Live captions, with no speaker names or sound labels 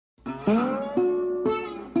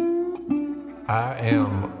I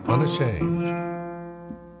am unashamed.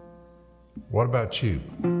 What about you?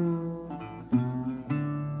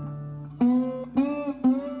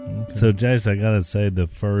 So, Jace, I got to say the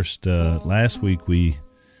first, last week we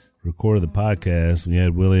recorded the podcast. We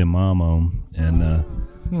had Willie and Mom on, and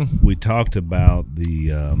we talked about the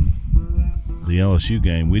LSU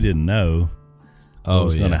game. We didn't know what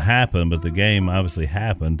was going to happen, but the game obviously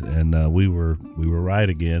happened, and we were right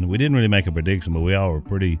again. We didn't really make a prediction, but we all were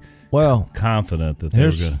pretty confident that they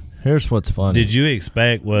were going to. Here's what's funny. Did you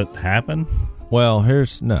expect what happened? Well,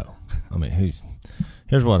 here's what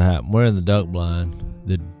happened. We're in the duck blind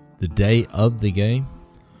the day of the game,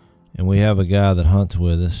 and we have a guy that hunts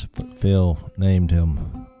with us. Phil named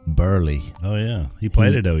him Burley. Oh, yeah. He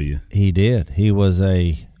played at OU. He did. He was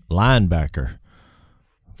a linebacker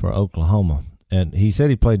for Oklahoma, and he said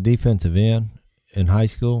he played defensive end in high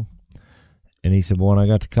school, and he said, well, when I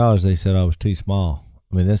got to college, they said I was too small.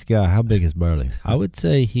 I mean, this guy, how big is Burley? I would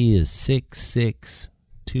say he is 6'6",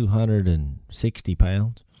 260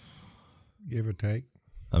 pounds. Give or take.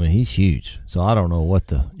 I mean, he's huge. So I don't know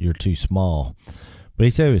you're too small. But he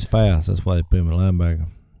said he was fast. That's why they put him at linebacker.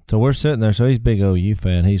 So we're sitting there. So he's a big OU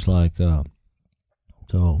fan. He's like, so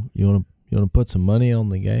you want to put some money on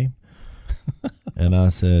the game? And I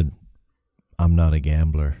said, I'm not a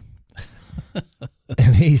gambler.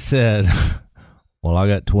 And he said, well, I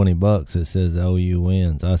got $20 that says OU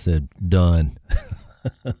wins. I said, done.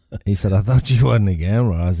 He said, I thought you wasn't a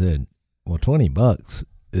gambler. I said, well, $20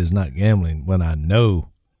 is not gambling when I know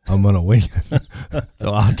I'm going to win.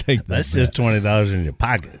 So I'll take that. That's just $20 in your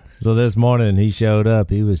pocket. So this morning he showed up.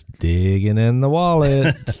 He was digging in the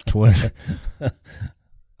wallet. 20.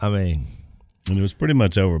 I mean. And it was pretty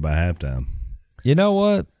much over by halftime. You know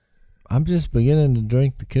what? I'm just beginning to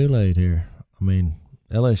drink the Kool-Aid here. I mean,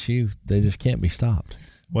 LSU, they just can't be stopped.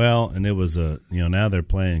 Well, and it was now they're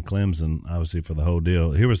playing Clemson, obviously, for the whole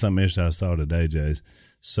deal. Here was something interesting I saw today, Jace.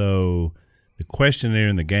 So the question there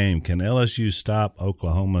in the game, can LSU stop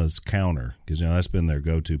Oklahoma's counter? Because, that's been their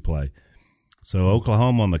go-to play. So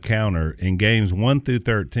Oklahoma on the counter in games 1 through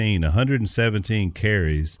 13, 117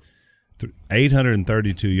 carries,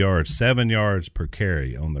 832 yards, 7 yards per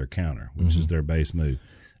carry on their counter, which is their base move.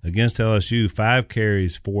 Against LSU, 5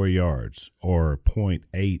 carries, 4 yards, or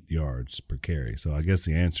 0.8 yards per carry. So I guess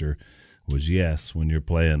the answer was yes when you're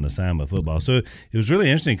playing assignment football. So it was really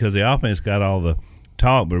interesting because the offense got all the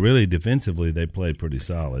talk, but really defensively they played pretty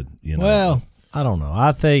solid. Well, I don't know.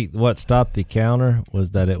 I think what stopped the counter was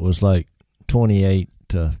that it was like 28-7.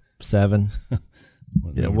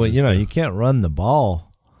 You can't run the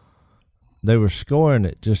ball. They were scoring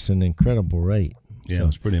at just an incredible rate. Yeah, so it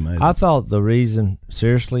was pretty amazing. I thought the reason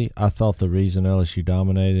LSU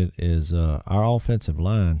dominated is our offensive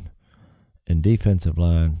line and defensive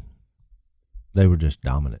line, they were just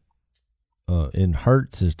dominant. In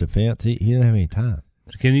Hurts' defense, he didn't have any time.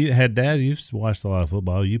 Dad, you've watched a lot of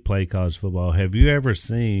football. You play college football. Have you ever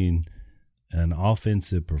seen an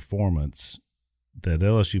offensive performance that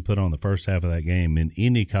LSU put on the first half of that game in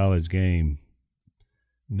any college game?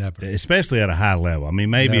 Never. Especially at a high level. I mean,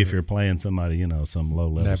 maybe Never. If you're playing somebody, some low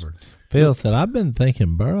level. Never. Phil said, I've been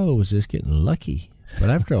thinking Burrow was just getting lucky. But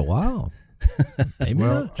after a while, maybe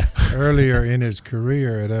not. Earlier in his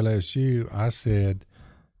career at LSU, I said,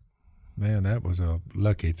 man, that was a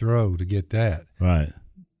lucky throw to get that. Right.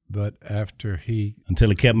 But until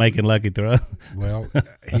he kept making lucky throws. Well,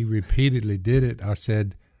 he repeatedly did it. I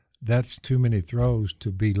said, that's too many throws to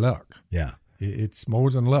be luck. Yeah. It's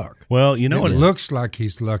more than luck. Well, it looks like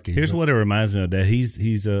he's lucky. Here's what it reminds me of, Dad.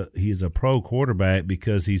 He's a pro quarterback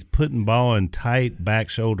because he's putting ball in tight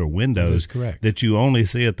back shoulder windows. That is correct. That you only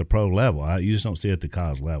see at the pro level. You just don't see at the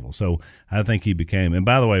college level. So I think he became. And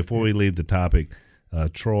by the way, before we leave the topic,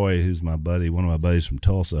 Troy, who's my buddy, one of my buddies from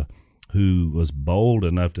Tulsa, who was bold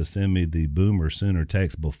enough to send me the Boomer Sooner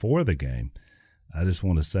text before the game. I just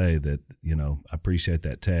want to say that, I appreciate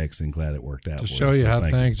that text and glad it worked out. To show you how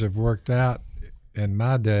things have worked out, in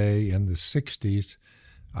my day, in the 60s,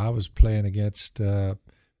 I was playing against,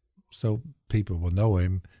 so people will know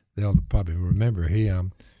him, they'll probably remember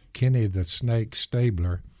him, Kenny the Snake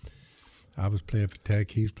Stabler. I was playing for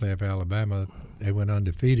Tech, he was playing for Alabama. They went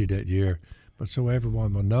undefeated that year. But so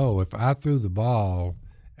everyone will know, if I threw the ball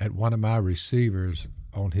at one of my receivers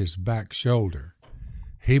on his back shoulder,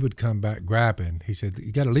 he would come back grabbing. He said,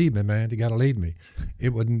 you got to lead me, man. You got to lead me. It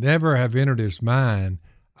would never have entered his mind,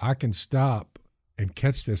 I can stop and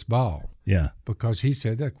catch this ball. Yeah. Because he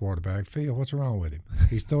said, that quarterback, Phil, what's wrong with him?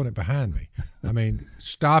 He's throwing it behind me. I mean,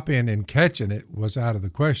 stopping and catching it was out of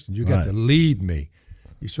the question. You got to lead me.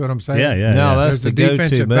 You see what I'm saying? Yeah. No, that's the the go-to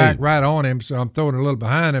defensive move. back right on him, so I'm throwing a little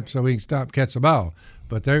behind him so he can stop, catch the ball.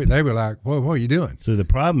 But they were like, "What are you doing?" So the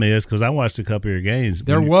problem is, because I watched a couple of your games,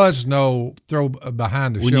 There was no throw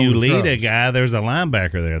behind the when shoulder you lead a throws. guy, there's a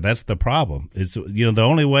linebacker there. That's the problem. It's the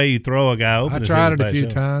only way you throw a guy open. I is tried his it a back few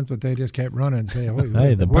shoulder. times, but they just kept running and saying,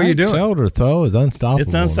 Hey, the what are you back doing? shoulder throw is unstoppable.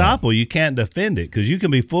 It's unstoppable. You can't defend it because you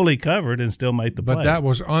can be fully covered and still make the play. But that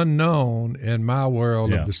was unknown in my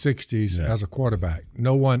world Yeah. of the 60s Yeah. as a quarterback.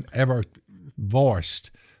 No one ever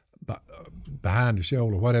voiced behind the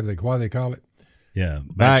shoulder, what do they call it?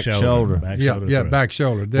 back shoulder. Yeah, throw. back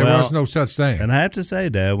shoulder. There Well, was no such thing. And I have to say,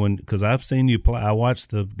 Dad, because I've seen you play, I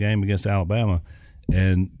watched the game against Alabama,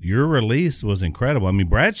 and your release was incredible. I mean,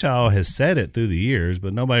 Bradshaw has said it through the years,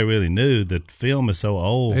 but nobody really knew. The film is so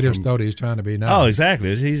old. They just thought he was trying to be nice. Oh, exactly.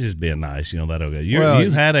 He's just being nice. That okay.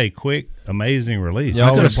 You had a quick, amazing release. Yeah,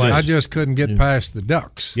 You could have played- I just couldn't get past the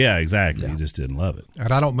Ducks. yeah, exactly. You just didn't love it.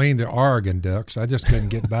 And I don't mean the Oregon Ducks. I just couldn't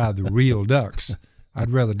get by the real Ducks. I'd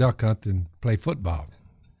rather duck hunt than play football.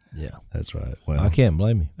 Yeah, That's right. Well, I can't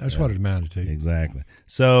blame you. That's what it amounted to. Exactly.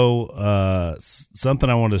 So something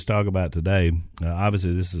I wanted to talk about today.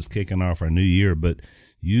 Obviously, this is kicking off our new year, but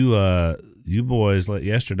you boys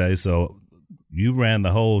yesterday. So you ran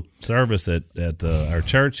the whole service at our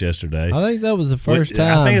church yesterday. I think that was the first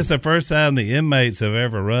time. I think it's the first time the inmates have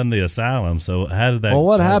ever run the asylum. So how did that? Well,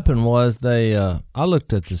 what happened was they. I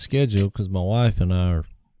looked at the schedule because my wife and I are,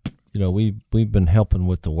 we've been helping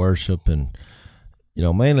with the worship and,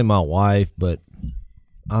 mainly my wife, but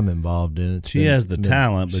I'm involved in it. She has the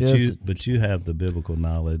talent, she has but you have the biblical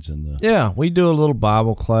knowledge and the. Yeah, we do a little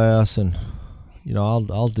Bible class, and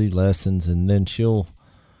I'll do lessons, and then she'll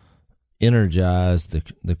energize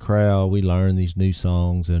the crowd. We learn these new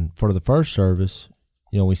songs, and for the first service,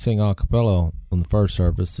 we sing a cappella on the first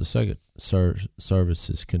service. The second service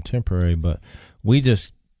is contemporary, but we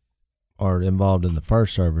just are involved in the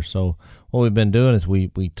first service. So what we've been doing is we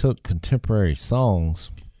took contemporary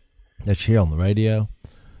songs that you hear on the radio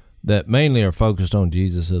that mainly are focused on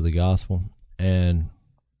Jesus of the gospel, and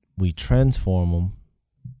we transform them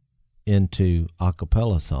into a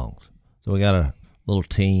cappella songs. So we got a little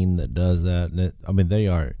team that does that, and they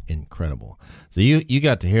are incredible. So you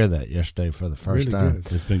got to hear that yesterday for the first Really time.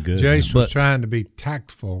 good. It's been good. Jace But- was trying to be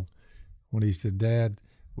tactful when he said, "Dad,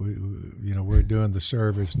 we're doing the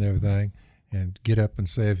service and everything, and get up and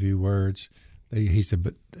say a few words." He said,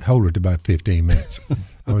 "But hold it to about 15 minutes."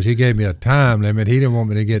 He gave me a time limit. He didn't want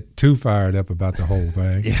me to get too fired up about the whole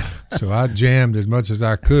thing. Yeah. So I jammed as much as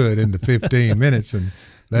I could into 15 minutes and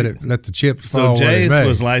let the chips So fall where they Jace may.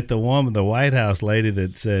 was like the woman, the White House lady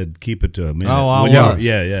that said, "Keep it to a minute." Oh, I When you was. were-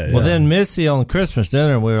 Yeah. Well, then Missy on Christmas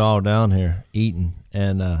dinner, we were all down here eating,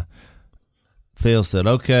 and Phil said,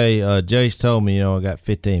 "Okay, Jace told me, I got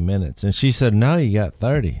 15 minutes," and she said, "No, you got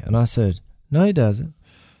 30," and I said, "No, he doesn't."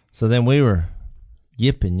 So then we were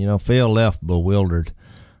yipping. Phil left bewildered.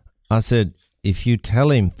 I said, "If you tell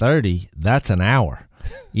him 30, that's an hour.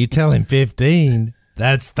 You tell him 15."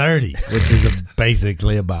 That's 30, which is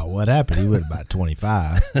basically about what happened. He went about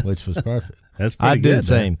 25, which was perfect. That's pretty I good. do the man.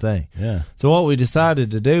 same thing. Yeah. So what we decided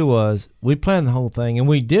to do was we planned the whole thing, and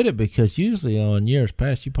we did it because usually on years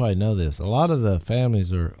past, you probably know this, a lot of the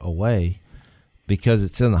families are away because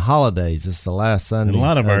it's in the holidays. It's the last Sunday And a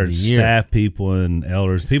lot of our the year. staff people and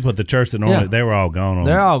elders, people at the church that normally, they were all gone on.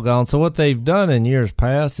 They're all gone. So what they've done in years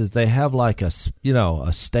past is they have like a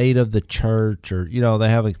state of the church, or, they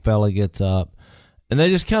have a fella gets up, and they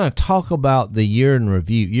just kind of talk about the year in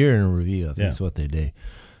review. I think is what they do.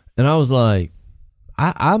 And I was like,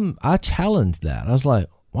 I challenged that. I was like,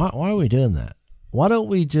 why are we doing that? Why don't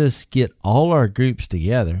we just get all our groups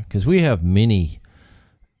together? Because we have many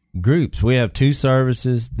groups. We have 2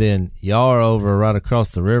 services. Then y'all are over right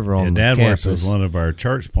across the river on And the Dad campus. works with one of our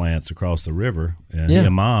church plants across the river, and Yeah. he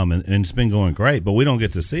and Mom, and it's been going great. But we don't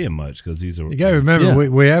get to see him much because he's a. You got to remember, Yeah.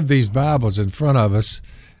 we have these Bibles in front of us,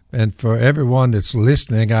 and for everyone that's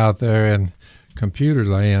listening out there in computer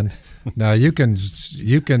land, now you can.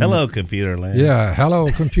 Hello, computer land. Yeah, hello,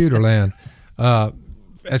 computer land.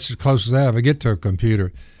 That's as close as I ever get to a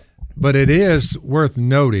computer. But it is worth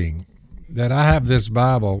noting that I have this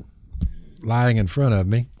Bible lying in front of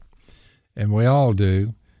me, and we all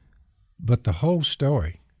do, but the whole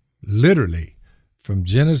story, literally from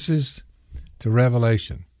Genesis to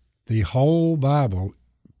Revelation, the whole Bible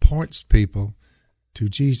points people to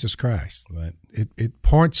Jesus Christ. Right. It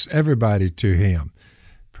points everybody to him,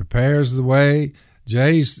 prepares the way.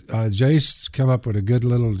 Jace come up with a good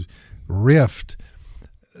little riff.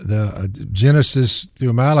 The Genesis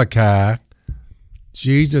through Malachi,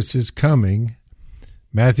 Jesus is coming.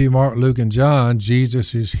 Matthew, Mark, Luke, and John,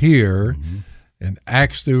 Jesus is here. And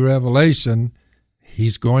Acts through Revelation,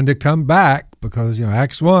 he's going to come back. because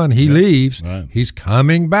Acts 1, he leaves, right. he's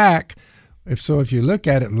coming back. If you look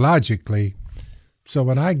at it logically, so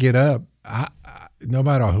when I get up, I no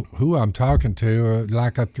matter who I'm talking to, or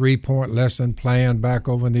like a 3-point lesson plan back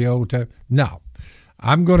over in the Old Testament, no,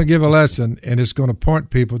 I'm going to give a lesson, and it's going to point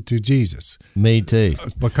people to Jesus. Me too.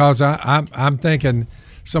 Because I'm thinking,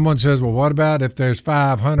 someone says, well, what about if there's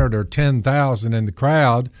 500 or 10,000 in the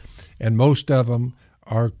crowd, and most of them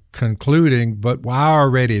are concluding, but I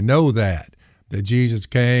already know that Jesus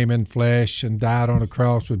came in flesh and died on a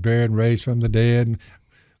cross, was buried and raised from the dead, and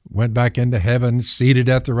went back into heaven, seated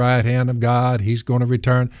at the right hand of God. He's going to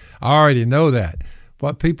return. I already know that.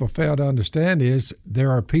 What people fail to understand is there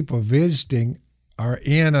are people visiting or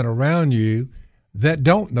in and around you that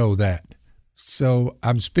don't know that. So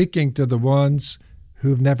I'm speaking to the ones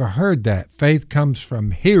who've never heard that. Faith comes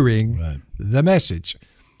from hearing the message.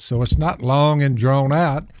 So it's not long and drawn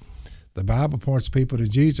out. The Bible points people to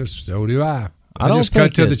Jesus. So do I. I just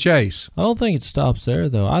cut to the chase. I don't think it stops there,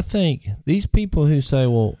 though. I think these people who say,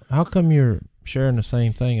 well, how come you're sharing the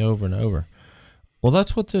same thing over and over? Well,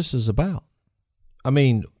 that's what this is about. I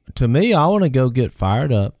mean, to me, I want to go get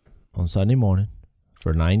fired up on Sunday morning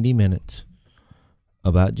for 90 minutes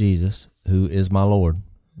about Jesus, who is my Lord,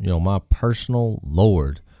 my personal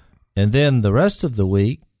Lord. And then the rest of the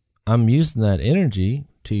week, I'm using that energy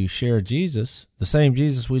to share Jesus, the same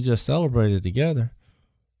Jesus we just celebrated together,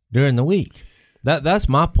 during the week. That's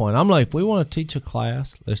my point. I'm like, if we want to teach a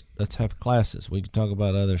class, let's have classes. We can talk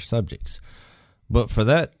about other subjects. But for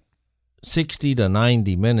that 60 to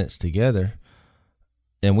 90 minutes together,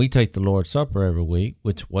 and we take the Lord's Supper every week,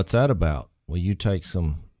 what's that about? Well, you take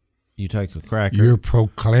a cracker. You're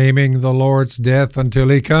proclaiming the Lord's death until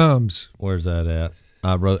he comes. Where's that at?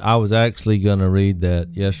 I was actually going to read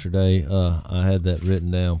that yesterday. I had that written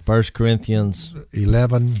down. 1 Corinthians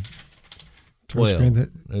 11. 12.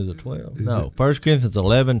 Is it 12? No. 1 Corinthians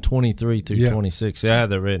 11, 23 through 26. See, I had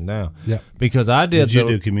that written down. Yeah. Because I did. Did you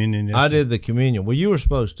do communion yesterday? I did the communion. Well, you were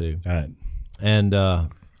supposed to. All right. And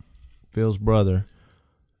Phil's brother,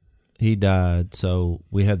 he died, so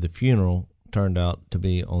we had the funeral turned out to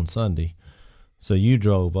be on Sunday. So you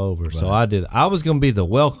drove over. Right. So I did. I was going to be the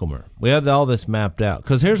welcomer. We had all this mapped out.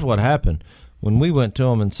 Because here's what happened. When we went to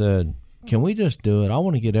him and said, can we just do it? I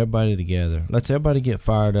want to get everybody together. Let's everybody get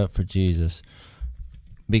fired up for Jesus.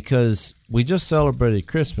 Because we just celebrated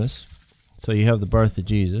Christmas. So you have the birth of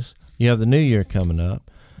Jesus. You have the New Year coming up.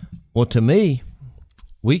 Well, to me,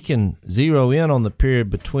 we can zero in on the period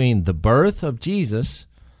between the birth of Jesus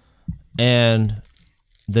and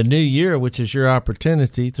the new year, which is your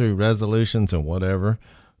opportunity through resolutions and whatever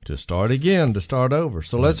to start again, to start over.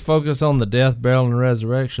 So let's focus on the death, burial, and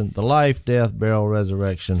resurrection, the life, death, burial,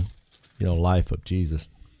 resurrection, life of Jesus.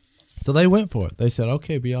 So they went for it. They said,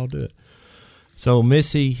 okay, we all do it. So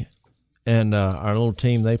Missy and our little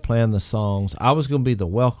team, they planned the songs. I was going to be the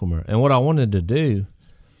welcomer. And what I wanted to do,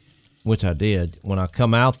 which I did, when I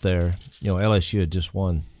come out there, LSU had just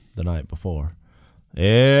won the night before.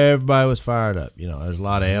 Everybody was fired up. There's a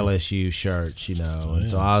lot of LSU shirts, and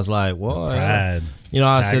so I was like, well, pride.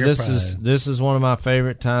 I said, this is one of my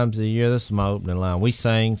favorite times of the year. This is my opening line. We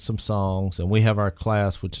sang some songs, and we have our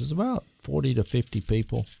class, which is about 40 to 50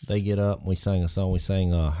 people. They get up, and we sang a song. We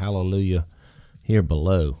sang Hallelujah Here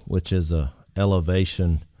Below, which is a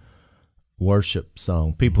elevation worship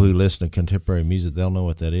song. People who listen to contemporary music, they'll know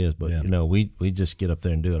what that is. But we just get up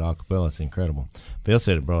there and do it a cappella. It's incredible. Phil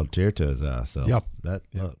said it brought a tear to his eye. So Yep.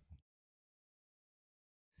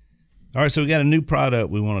 All right, so we got a new product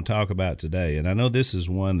we want to talk about today, and I know this is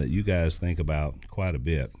one that you guys think about quite a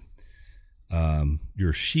bit.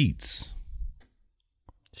 Your sheets.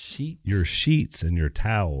 Your sheets and your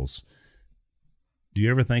towels. Do you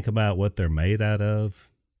ever think about what they're made out of?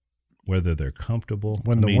 Whether they're comfortable?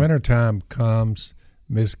 When the wintertime comes,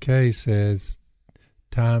 Miss Kay says,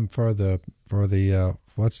 time for the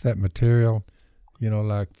what's that material?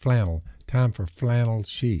 Like flannel. Time for flannel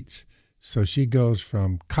sheets. So she goes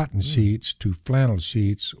from cotton sheets to flannel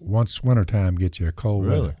sheets once wintertime gets you a cold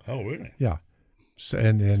weather. Oh, really? Yeah. So,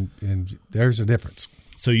 and there's a difference.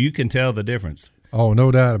 So you can tell the difference. Oh,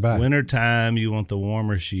 no doubt about it. Wintertime, you want the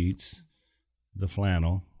warmer sheets, the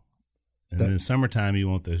flannel. And then summertime, you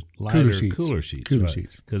want the lighter, cooler sheets. Cooler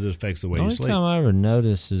sheets. Because it affects the way the you only sleep. time I ever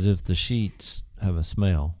notice is if the sheets have a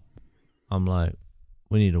smell. I'm like,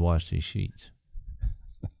 we need to wash these sheets.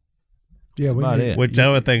 Yeah, Which I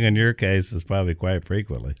would think in your case is probably quite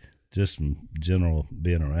frequently, just from general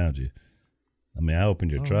being around you. I mean, I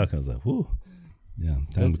opened your truck and I was like, whoo. Yeah,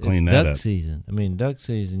 time to It's clean that duck up. season. I mean, duck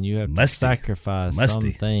season, you have Musty. to sacrifice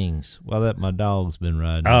some things. Well, that my dog's been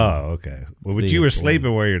riding. Oh, okay. Well, but you were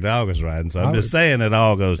sleeping where your dog was riding, so I'm just saying it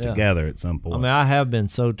all goes together at some point. I mean, I have been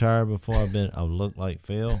so tired before. I look like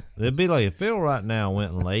Phil. It'd be like if Phil right now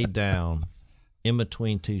went and laid down in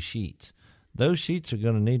between two sheets. Those sheets are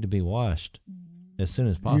going to need to be washed as soon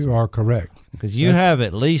as possible. You are correct. Because you have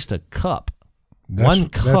at least a cup. One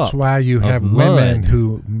cup. That's why you have of women mud.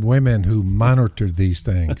 who monitor these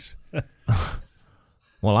things.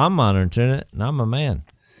 Well, I'm monitoring it, and I'm a man.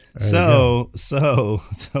 So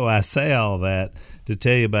I say all that to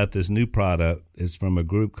tell you about this new product. It's from a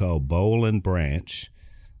group called Boll and Branch,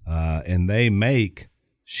 and they make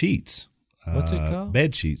sheets. What's it called?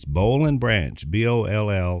 Bed sheets. Boll and Branch,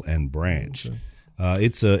 Boll and Branch. Okay.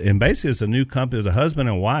 It's a new company. It's a husband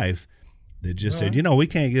and wife that just said, we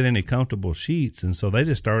can't get any comfortable sheets, and so they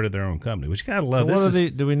just started their own company. Which you gotta love.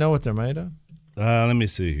 Do we know what they're made of? Let me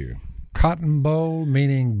see here. Cotton boll,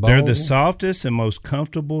 meaning boll. They're the softest and most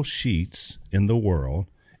comfortable sheets in the world,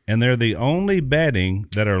 and they're the only bedding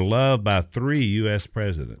that are loved by 3 U.S.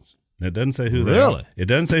 presidents. It doesn't say who they are. It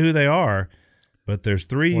doesn't say who they are, but there's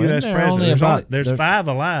 3 U.S. presidents. There's 5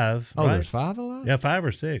 alive. Oh, right? There's 5 alive? Yeah, 5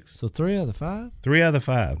 or 6. So 3 out of the 5? 3 out of the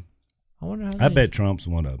 5. I wonder how I bet Trump's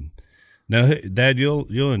one of them. Now, Dad,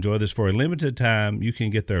 you'll enjoy this. For a limited time, you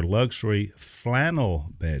can get their luxury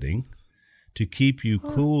flannel bedding to keep you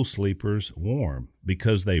cool sleepers warm,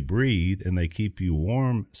 because they breathe and they keep you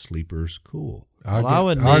warm sleepers cool.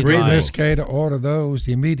 I'll get Miss Kay to order those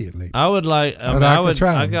immediately. I would like.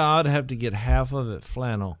 I'd have to get half of it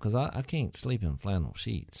flannel, because I can't sleep in flannel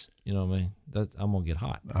sheets. You know what I mean? I'm gonna get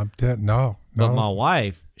hot. No. But my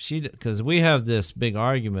wife, because we have this big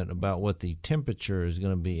argument about what the temperature is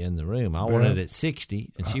going to be in the room. I want it at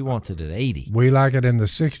 60, and she wants it at 80. We like it in the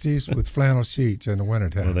 60s with flannel sheets in the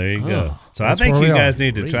wintertime. Well, there you go. So I think you guys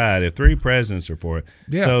need to try it. If 3 presidents are for it.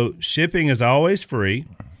 Yeah. So shipping is always free,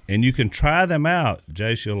 and you can try them out.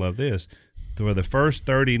 Jace, you'll love this. For the first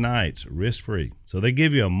 30 nights, risk-free. So they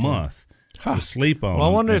give you a month to sleep on. Well,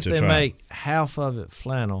 I wonder if they make half of it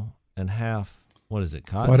flannel and half, what is it,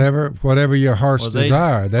 cotton? Whatever your heart's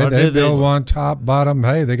desire. They build one top, bottom.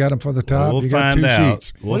 Hey, they got them for the top. We'll you find got 2 out.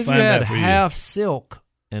 sheets. What if you had half silk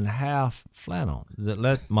and half flannel?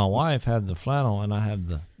 Let my wife have the flannel and I have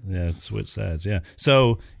the... Yeah, switch sides. Yeah.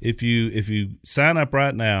 So if you sign up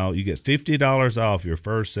right now, you get $50 off your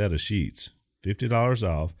first set of sheets. $50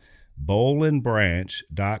 off.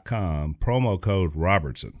 bollandbranch.com, promo code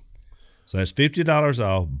Robertson. So that's $50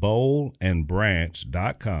 off,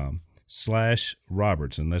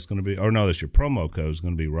 bollandbranch.com/Robertson. That's going to be, that's your promo code is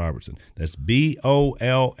going to be Robertson. That's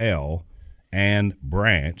BOLL and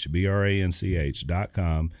branch,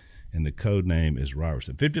 BRANCH.com, and the code name is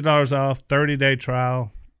Robertson. $50 off, 30-day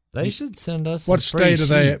trial. They should send us What state are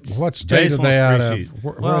they out of?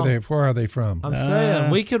 Where are they from? I'm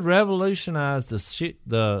saying we could revolutionize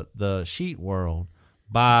the sheet world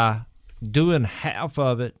by doing half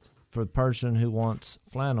of it for the person who wants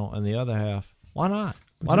flannel and the other half. Why not?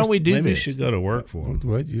 Why don't we do this? Maybe you should go to work for them.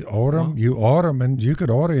 Well, you order them. You order them, and you could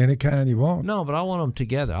order any kind you want. No, but I want them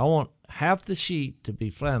together. I want half the sheet to be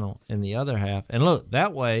flannel and the other half. And look,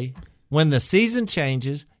 that way, when the season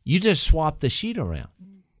changes, you just swap the sheet around.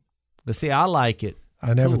 But see, I like it.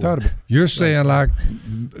 I never thought of it. You're saying like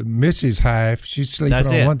Missy's half, she's sleeping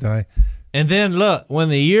on one thing. And then look, when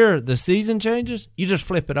the season changes, you just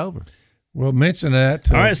flip it over. Well, mention that.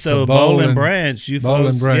 All right, so Boll and Branch, you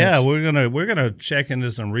folks. Branch. Yeah, we're gonna check into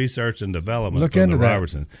some research and development. Look from into the that.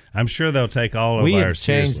 Robertson. I'm sure they'll take all of we ours have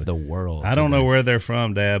seriously. changed the world. I don't know where they're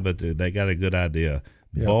from, Dad, but they got a good idea.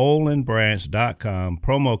 Yep. bollandbranch.com,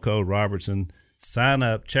 promo code Robertson. Sign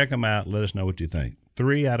up, check them out. Let us know what you think.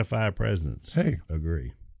 3 out of 5 presidents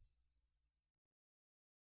agree.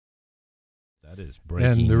 That is breaking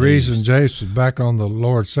And the news. reason Jace was back on the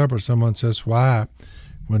Lord's Supper, someone says, why,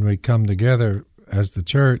 when we come together as the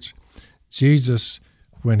church, Jesus,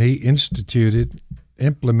 when he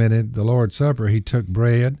implemented the Lord's Supper, he took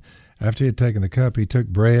bread. After he had taken the cup, he took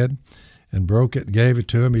bread and broke it, gave it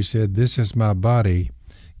to him. He said, this is my body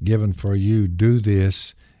given for you. Do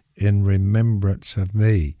this in remembrance of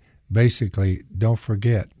me. Basically, don't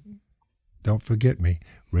forget me,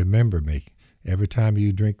 remember me. Every time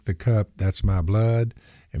you drink the cup, that's my blood,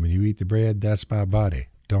 and when you eat the bread, that's my body.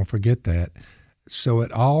 Don't forget that. So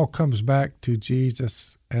it all comes back to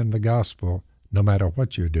Jesus and the gospel, no matter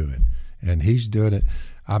what you're doing, and he's doing it.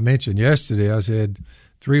 I mentioned yesterday, I said,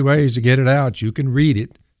 3 ways to get it out. You can read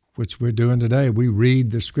it, which we're doing today. We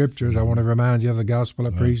read the scriptures. I want to remind you of the gospel I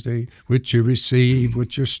preached to you, which you received,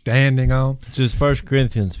 which you're standing on. Which is 1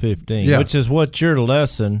 Corinthians 15, which is what your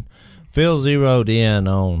lesson Phil zeroed in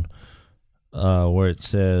on where it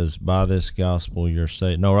says, by this gospel you're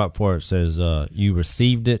saved. No, right before it says you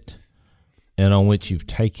received it and on which you've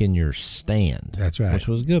taken your stand. That's right. Which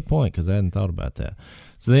was a good point because I hadn't thought about that.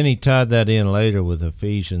 So then he tied that in later with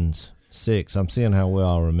Ephesians 6. I'm seeing how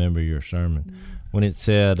well I remember your sermon. When it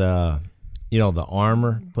said, the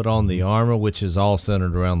armor, put on the armor, which is all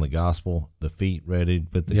centered around the gospel, the feet ready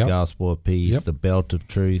with the gospel of peace, the belt of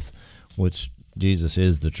truth, which Jesus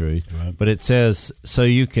is the truth. Right. But it says, so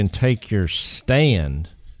you can take your stand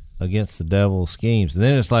against the devil's schemes. And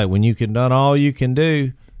then it's like, when you can done all you can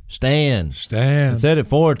do, stand. Stand. It said it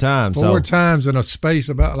 4 times. Four times in a space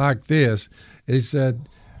about like this. He said,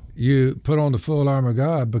 you put on the full armor of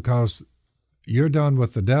God because you're done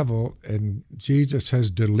with the devil and Jesus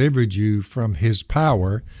has delivered you from his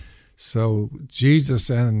power. So Jesus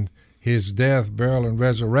and his death, burial, and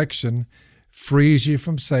resurrection frees you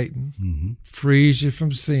from Satan, frees you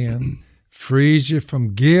from sin, frees you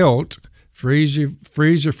from guilt, frees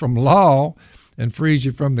you from law, and frees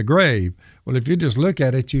you from the grave. Well, if you just look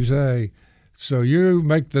at it, you say, so you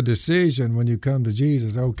make the decision when you come to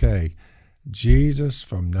Jesus, okay, Jesus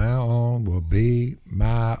from now on will be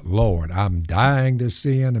my Lord. I'm dying to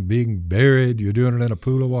sin and being buried. You're doing it in a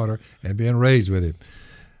pool of water and being raised with him.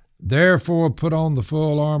 Therefore, put on the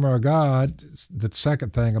full armor of God. The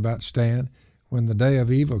second thing about stand, when the day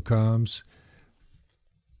of evil comes,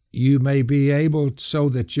 you may be able, so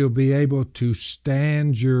that you'll be able to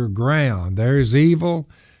stand your ground. There's evil.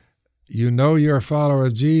 You know you're a follower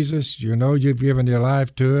of Jesus. You know you've given your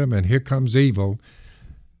life to him, and here comes evil.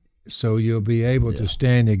 So you'll be able to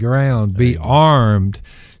stand your ground. Be armed.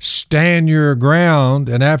 Stand your ground,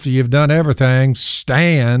 and after you've done everything,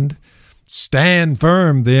 stand. Stand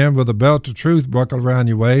firm then with a belt of truth buckled around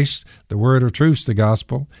your waist. The word of truth's the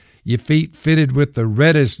gospel. Your feet fitted with the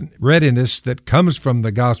readiness that comes from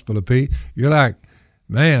the gospel of peace. You're like,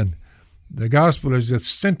 man, the gospel is the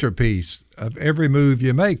centerpiece of every move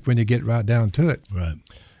you make when you get right down to it. Right.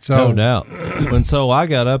 So, no doubt. And so I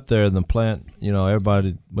got up there in the plant,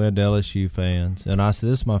 everybody, we had the LSU fans, and I said,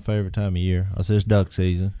 this is my favorite time of year. I said, it's duck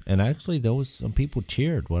season. And actually, there was some people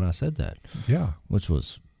cheered when I said that. Yeah. Which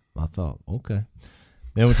was, I thought, okay.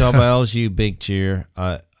 Then we talked about LSU, big cheer.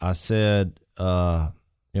 I said,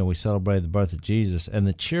 we celebrated the birth of Jesus, and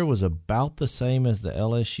the cheer was about the same as the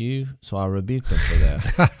LSU, so I rebuked them for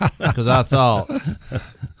that. Because I thought,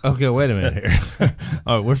 okay, wait a minute here.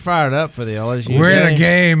 All right, we're fired up for the LSU We're game. in a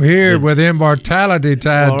game here with immortality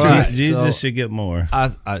tied to it. Jesus should get more.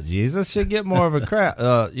 Jesus should get more of a crowd,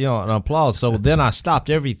 an applause. So then I stopped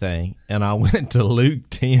everything, and I went to Luke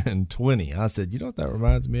 10:20. I said, you know what that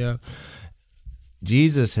reminds me of?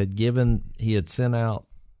 Jesus had sent out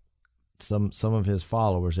some of his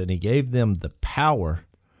followers, and he gave them the power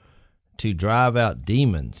to drive out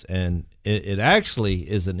demons. And it actually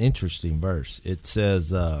is an interesting verse. It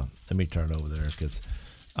says, let me turn over there because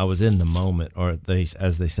I was in the moment, or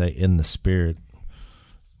as they say, in the spirit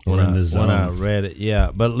when I read it.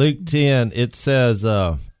 Yeah, but Luke 10, it says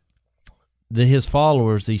his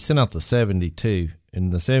followers, he sent out the 72.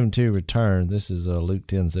 And the 72 returned, this is Luke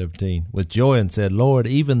 10:17, with joy and said, Lord,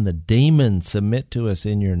 even the demons submit to us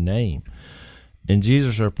in your name. And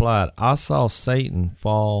Jesus replied, I saw Satan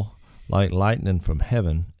fall like lightning from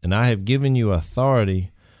heaven, and I have given you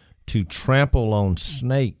authority to trample on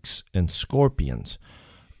snakes and scorpions.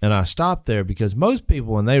 And I stopped there because most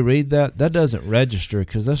people, when they read that doesn't register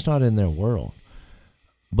because that's not in their world.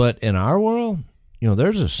 But in our world,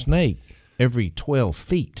 there's a snake every 12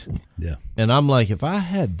 feet. Yeah. And I'm like, if I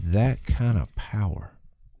had that kind of power,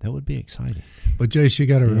 that would be exciting. But, Jace, you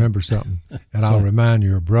got to remember something, and I'll remind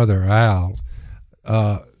your brother Al.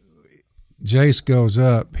 Jace goes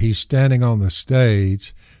up. He's standing on the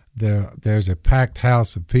stage. There's a packed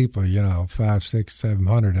house of people, 500, 600,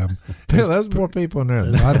 700 of them. There's more people in there.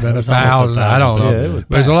 There might have been 1,000. I don't know. Yeah,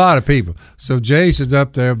 there's a lot of people. So Jace is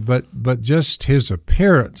up there, but just his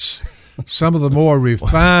appearance, some of the more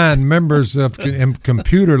refined members of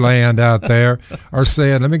computer land out there are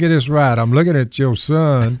saying, let me get this right. I'm looking at your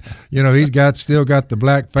son. He's still got the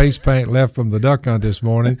black face paint left from the duck hunt this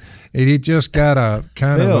morning. And he just got a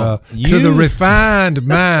kind of to the refined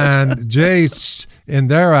mind, Jace, in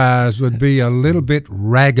their eyes, would be a little bit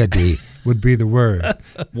raggedy, would be the word.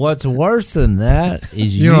 What's worse than that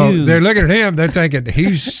is they're looking at him, they're thinking,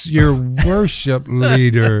 he's your worship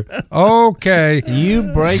leader. Okay. You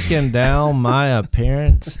breaking down my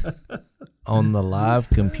appearance on the live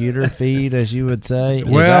computer feed, as you would say, is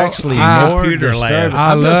Well, actually more computer lab. disturbing.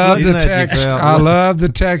 I I'm just love the looking at you, text. Phil. I love the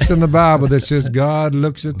text in the Bible that says God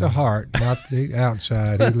looks at the heart, not the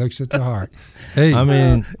outside. He looks at the heart. Hey, I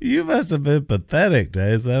mean, You must have been pathetic,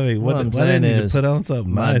 Dave. I mean, What I'm why didn't saying you is, put on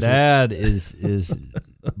something my nice? dad is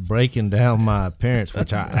breaking down my appearance,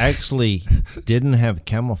 which I actually didn't have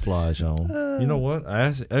camouflage on. You know what?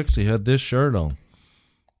 I actually had this shirt on.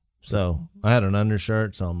 So I had an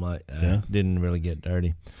undershirt, so I'm like, didn't really get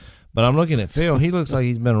dirty. But I'm looking at Phil. He looks like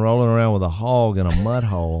he's been rolling around with a hog in a mud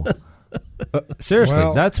hole. Seriously,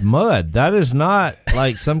 Well- that's mud. That is not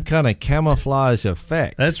like some kind of camouflage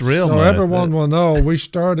effect. That's real so mud. everyone will know we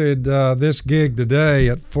started this gig today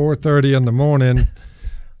at 4:30 in the morning,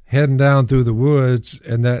 heading down through the woods,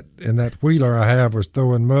 and that wheeler I have was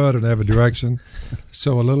throwing mud in every direction,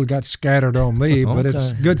 so a little got scattered on me, but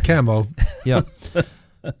it's Okay. good camo. Yep.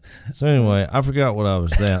 So anyway, I forgot what I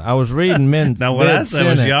was saying. I was reading men's. Now, what I said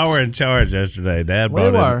was mid-sentence. y'all were in charge yesterday. Dad We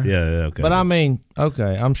brought were. in. Yeah, okay. But I mean,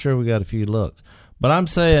 okay, I'm sure we got a few looks. But I'm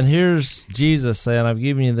saying, here's Jesus saying, I've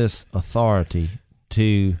given you this authority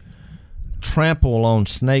to trample on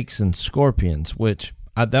snakes and scorpions, which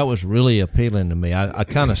that was really appealing to me. I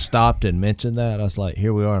kind of stopped and mentioned that. I was like,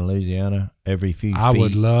 here we are in Louisiana, every few I feet.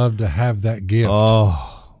 would love to have that gift.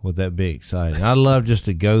 Oh, would that be exciting? I'd love just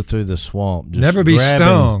to go through the swamp. Just Never be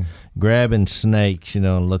stung. Grabbing snakes,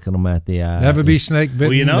 and looking them at the eye. Never be snake bitten.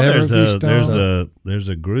 well, you know, never there's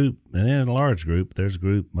be a group, and in a large group. There's a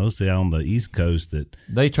group mostly on the East Coast that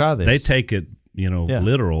They try this. they take it, Yeah.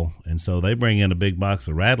 literal, and so they bring in a big box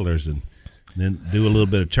of rattlers and then do a little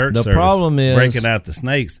bit of church The service. problem is- breaking out the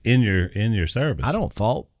snakes in your service. I don't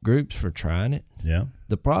fault groups for trying it. Yeah.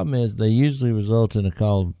 The problem is they usually result in a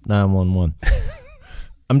call 911.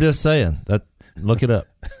 I'm just saying that. Look it up.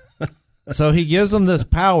 So he gives them this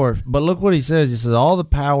power, but look what he says. He says, all the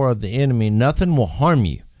power of the enemy, nothing will harm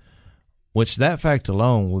you, which that fact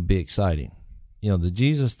alone would be exciting. The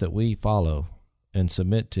Jesus that we follow and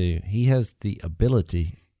submit to, he has the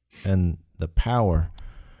ability and the power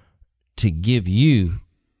to give you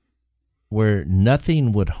where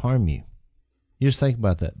nothing would harm you. You just think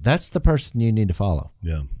about that. That's the person you need to follow.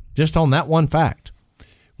 Yeah. Just on that one fact.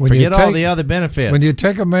 When you Forget all take- the other benefits. When you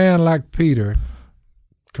take a man like Peter,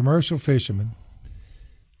 commercial fisherman,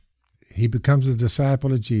 he becomes a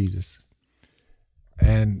disciple of Jesus.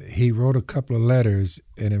 And he wrote a couple of letters,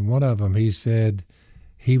 and in one of them he said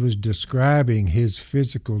he was describing his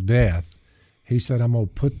physical death. He said, I'm going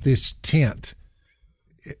to put this tent,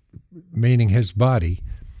 meaning his body,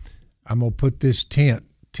 I'm going to put this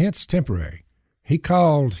tent's temporary. He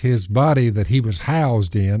called his body that he was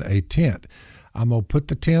housed in a tent. I'm going to put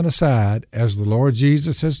the tent aside as the Lord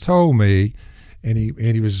Jesus has told me. And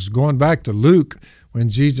he was going back to Luke when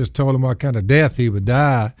Jesus told him what kind of death he would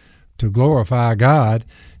die to glorify God.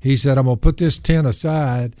 He said, I'm going to put this tent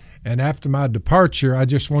aside, and after my departure, I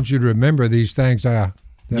just want you to remember these things that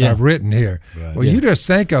I've written here. Right. Well, you just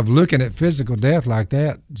think of looking at physical death like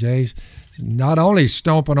that, Jace, not only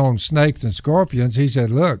stomping on snakes and scorpions, he said,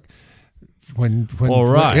 look, when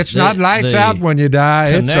right. it's not lights The out when you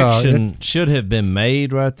die. connection should have been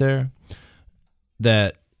made right there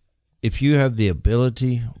that if you have the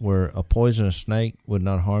ability where a poisonous snake would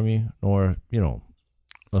not harm you, or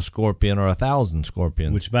a scorpion or 1,000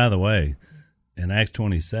 scorpions. Which, by the way, in Acts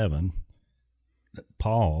 27,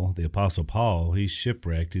 Paul, the Apostle Paul, he's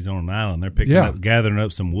shipwrecked. He's on an island. They're gathering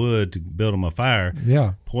up some wood to build him a fire.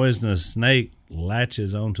 Yeah. Poisonous snake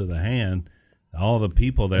latches onto the hand. All the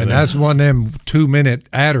people there. And that's one of them 2-minute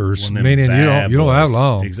adders, meaning you don't have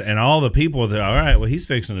long. And all the people there, all right, well, he's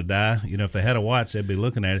fixing to die. If they had a watch, they'd be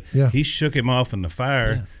looking at it. Yeah. He shook him off in the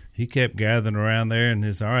fire. Yeah. He kept gathering around there, and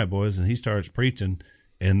he's all right, boys, and he starts preaching,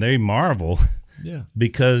 and they marvel. Yeah.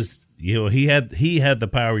 Because he had the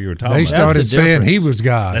power you were talking They about. started saying he was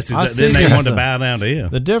God. Then they wanted to bow down to him.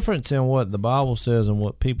 The difference in what the Bible says and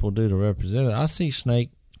what people do to represent it, I see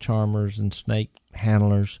snake charmers and snake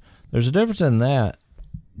handlers. There's a difference in that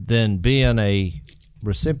than being a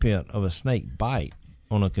recipient of a snake bite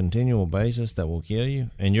on a continual basis that will kill you,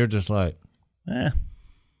 and you're just like,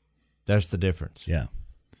 that's the difference. Yeah.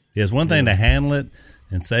 It's one thing to handle it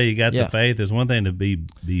and say you got the faith. It's one thing to be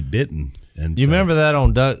bitten. And you remember that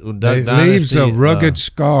on Duck It Dynasty? leaves a rugged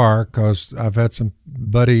scar, because I've had some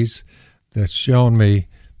buddies that's shown me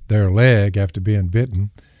their leg after being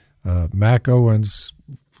bitten. Mac Owens,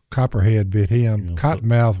 copperhead bit him.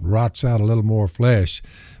 Cottonmouth rots out a little more flesh,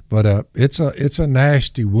 but it's a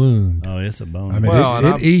nasty wound. Oh, it's a bone. I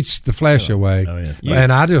mean, it eats the flesh away. Oh, yes.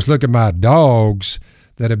 And I just look at my dogs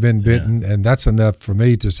that have been bitten, and that's enough for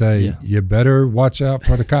me to say you better watch out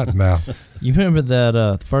for the cottonmouth. You remember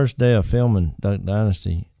that first day of filming Duck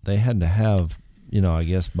Dynasty? They had to have, I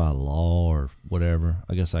guess by law or whatever.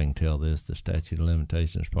 I guess I can tell this. The statute of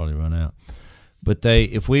limitations probably run out. But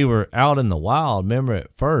if we were out in the wild, remember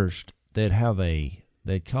at first they'd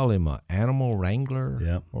call him an animal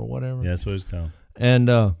wrangler or whatever. Yeah, that's what it's called. And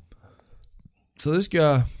so this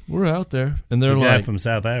guy, we're out there, and they're the guy like from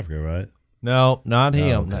South Africa, right? No, not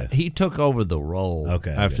him. Oh, okay. He took over the role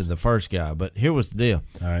after the first guy. But here was the deal.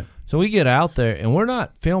 All right. So we get out there, and we're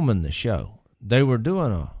not filming the show. They were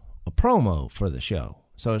doing a promo for the show.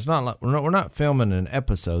 So it's not like we're not filming an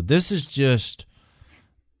episode. This is just,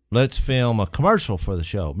 let's film a commercial for the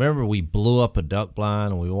show. Remember, we blew up a duck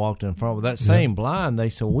blind, and we walked in front of that same blind. They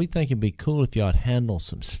said, we think it'd be cool if y'all handle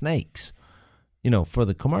some snakes, for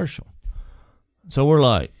the commercial. So we're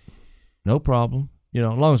like, no problem. As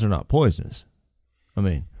long as they're not poisonous.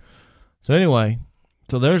 So anyway,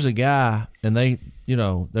 so there's a guy, and they,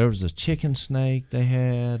 there was a chicken snake they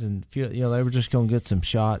had, and, they were just going to get some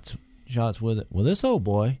shots with it. Well, this old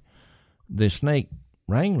boy, the snake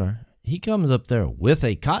wrangler, he comes up there with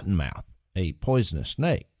a cottonmouth, a poisonous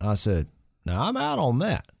snake. I said, now I'm out on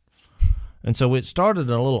that. And so it started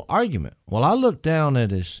a little argument. Well, I looked down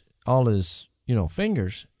at all his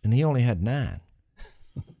fingers, and he only had 9.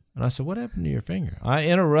 And I said, what happened to your finger? I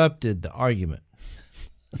interrupted the argument.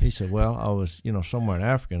 He said, well, I was, somewhere in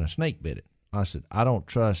Africa and a snake bit it. I said, I don't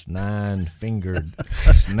trust 9-fingered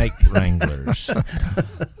snake wranglers.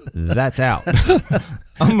 That's out.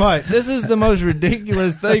 I'm like, this is the most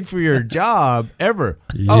ridiculous thing for your job ever.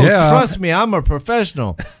 Yeah. Oh, trust me, I'm a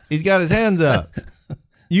professional. He's got his hands up.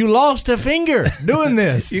 You lost a finger doing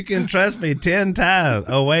this. You can trust me 10 times.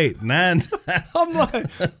 Oh, wait, 9 times. I'm like,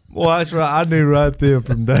 well, that's right. I knew right there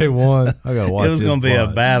from day one. I got to watch it was going to be a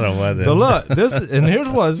battle, wasn't it? So look, and here's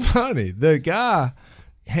what's funny. The guy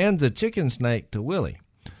hands a chicken snake to Willie.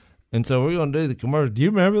 And so we're going to do the commercial. Do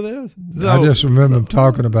you remember this? I just remember him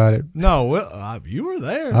talking about it. No, you were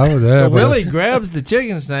there. I was there. So Willie grabs the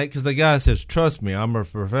chicken snake because the guy says, trust me, I'm a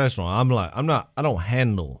professional. I'm like, I don't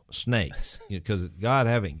handle snakes because God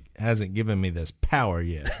hasn't given me this power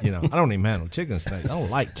yet. I don't even handle chicken snakes. I don't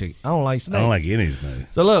like snakes. I don't like any snake.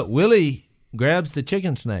 So look, Willie grabs the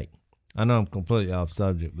chicken snake. I know I'm completely off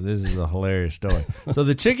subject, but this is a hilarious story. So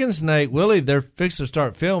the chicken snake, Willie, they're fixed to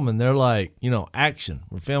start filming. They're like, action.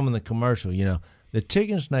 We're filming the commercial, The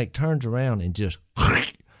chicken snake turns around and just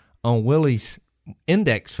on Willie's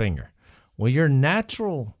index finger. Well, your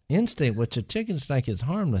natural instinct, which a chicken snake is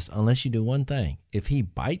harmless unless you do one thing. If he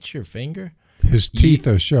bites your finger. His teeth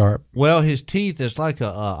are sharp. Well, his teeth is like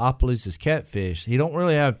a Opelousas catfish. He don't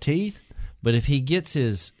really have teeth, but if he gets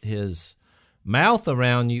his mouth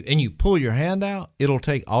around you and you pull your hand out, it'll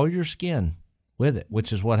take all your skin with it,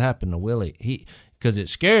 which is what happened to Willie. Because it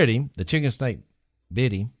scared him, the chicken snake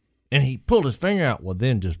bit him, and he pulled his finger out. Well,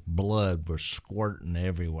 then just blood was squirting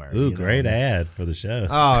everywhere. Ooh, great ad for the show.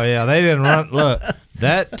 Oh, yeah, they didn't run. Look,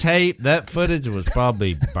 that footage was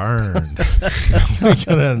probably burned.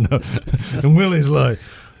 And Willie's like,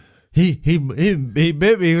 He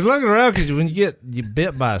bit me. He was looking around because when you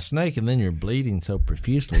bit by a snake and then you're bleeding so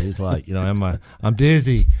profusely, he's like, I'm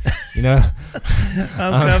dizzy, I'm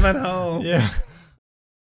coming home. Yeah.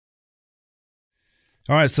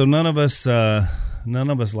 All right, so none of us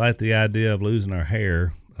like the idea of losing our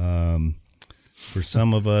hair. For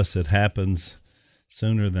some of us, it happens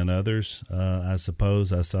sooner than others. I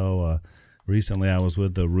suppose I saw recently. I was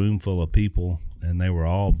with a room full of people and they were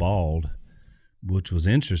all bald, which was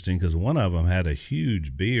interesting because one of them had a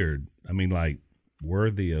huge beard. Like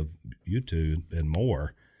worthy of YouTube and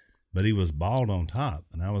more, but he was bald on top.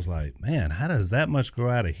 And I was like, man, how does that much grow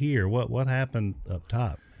out of here? What happened up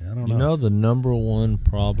top? I don't know. The number one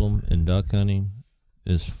problem in duck hunting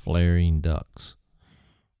is flaring ducks,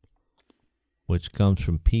 which comes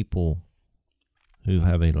from people who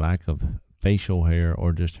have a lack of facial hair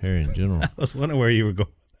or just hair in general. I was wondering where you were going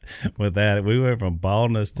with that. We went from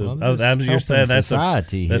baldness to you're saying that's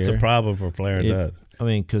a problem for flaring ducks.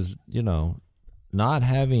 Because not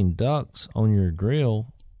having ducks on your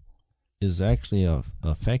grill is actually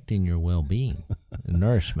affecting your well-being and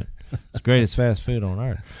nourishment. It's the greatest fast food on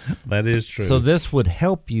earth. That is true. So this would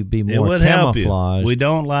help you be more it would camouflaged. Help you. We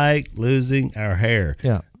don't like losing our hair.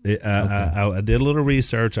 Yeah. I did a little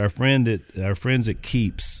research. Our friends at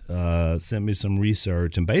Keeps sent me some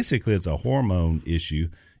research, and basically it's a hormone issue.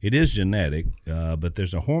 It is genetic, but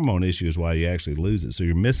there's a hormone issue is why you actually lose it. So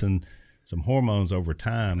you're missing some hormones over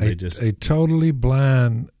time. A totally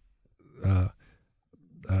blind, a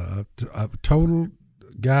total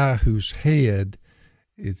guy whose head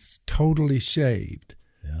is totally shaved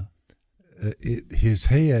his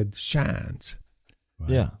head shines.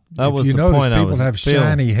 Yeah, that If was you the notice, point. I people was have feeling.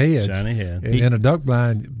 shiny heads. Shiny head. And in a duck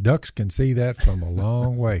blind, ducks can see that from a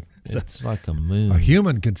long way. It's like a moon. A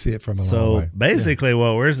human can see it from a long So way. basically,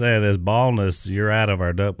 what we're saying is baldness. You're out of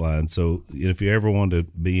our duck blind. So if you ever want to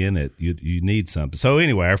be in it, you need something. So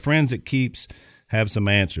anyway, our friends at Keeps have some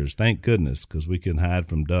answers. Thank goodness, because we can hide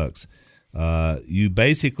from ducks. You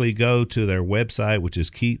basically go to their website, which is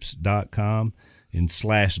keeps.com.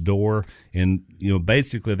 /door, and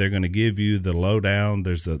basically they're going to give you the lowdown.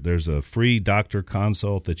 There's a free doctor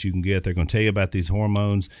consult that you can get. They're going to tell you about these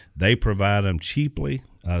hormones. They provide them cheaply,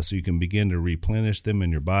 so you can begin to replenish them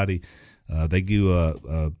in your body. They give you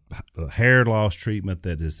a hair loss treatment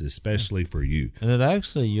that is especially for you. And it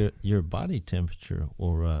actually your body temperature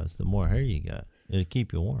will rise the more hair you got. It'll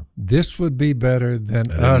keep you warm. This would be better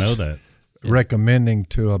than I didn't us know that. recommending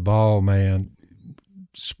to a bald man,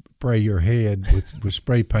 spray your head with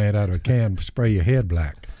spray paint out of a can, spray your head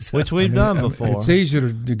black. Which we've done before. It's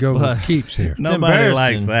easier to go But- with Keeps here. It's Nobody embarrassing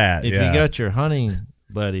likes that. If yeah. you got your hunting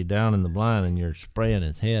buddy down in the blind and you're spraying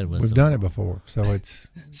his head with We've some- done it before, so it's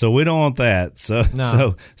So we don't want that. So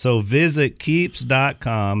No. so visit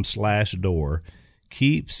keeps.com/door.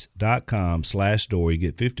 Keeps.com/door. You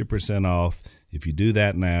get 50% off. If you do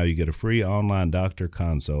that now, you get a free online doctor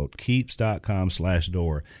consult.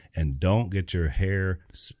 Keeps.com/door. And don't get your hair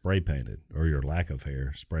spray painted or your lack of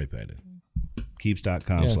hair spray painted. Yeah, it's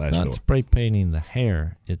Keeps.com/door. not spray painting the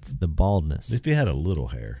hair; it's the baldness. If you had a little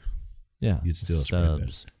hair, Yeah, you'd still spray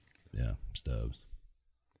paint. stubs. Yeah, stubs.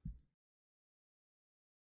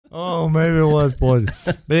 Oh, maybe it was poison.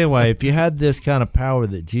 But anyway, if you had this kind of power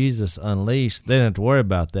that Jesus unleashed, they didn't have to worry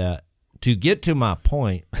about that. To get to my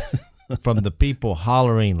point, from the people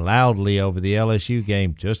hollering loudly over the LSU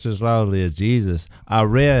game, just as loudly as Jesus, I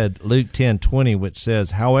read Luke 10:20, which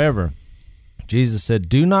says, however, Jesus said,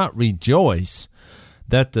 do not rejoice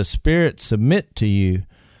that the spirits submit to you,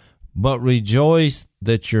 but rejoice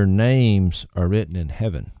that your names are written in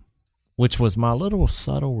heaven, which was my little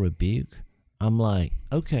subtle rebuke. I'm like,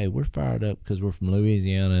 okay, we're fired up because we're from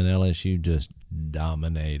Louisiana and LSU just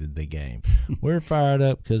dominated the game. We're fired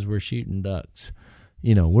up because we're shooting ducks.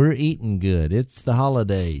 We're eating good. It's the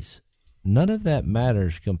holidays. None of that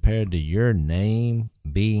matters compared to your name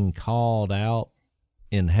being called out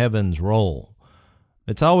in heaven's roll.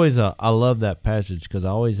 It's always I love that passage because I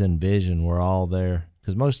always envision we're all there.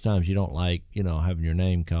 Because most times you don't like, having your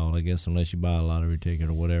name called, I guess, unless you buy a lottery ticket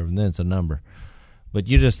or whatever, and then it's a number. But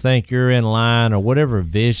you just think you're in line or whatever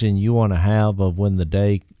vision you want to have of when the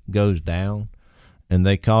day goes down and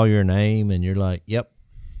they call your name and you're like, yep,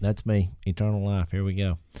 that's me, eternal life, here we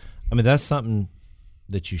go. I mean, that's something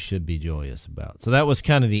that you should be joyous about. So that was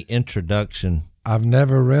kind of the introduction. I've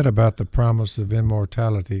never read about the promise of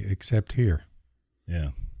immortality except here. Yeah.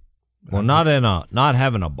 Well, not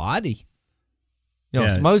having a body.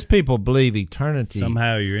 Yeah. So most people believe eternity.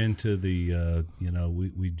 Somehow you're into the,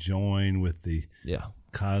 we join with the Yeah.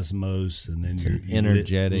 cosmos, and then It's you're an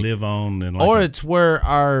energetic. live on, and Or it's where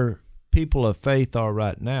our people of faith are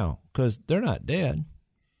right now because they're not dead.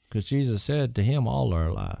 Because Jesus said to him, all are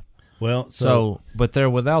alive. well, So, but they're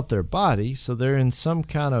without their body, so they're in some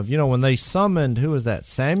kind of, when they summoned, who was that,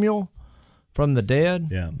 Samuel from the dead?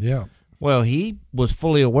 yeah, Yeah. Well, he was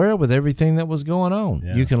fully aware with everything that was going on.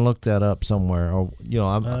 Yeah. You can look that up somewhere. Or,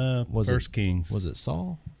 was First Kings, Was it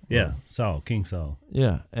Saul? yeah, King Saul,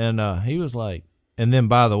 Yeah, and he was like, and then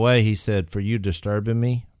by the way, he said, for you disturbing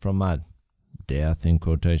me from my death, in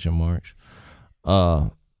quotation marks,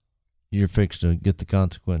 you're fixed to get the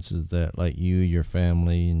consequences of that, like you, your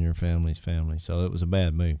family, and your family's family. So it was a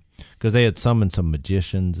bad move because they had summoned some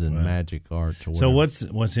magicians and Right. magic arts. Or So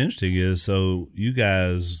whatever. what's interesting is, so you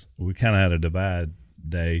guys, we kind of had a divide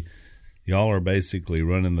day. Y'all are basically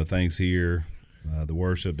running the things here, the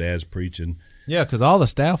worship, Dad's preaching. Yeah, because all the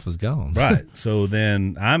staff was gone. Right. So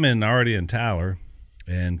then I'm already in Tyler,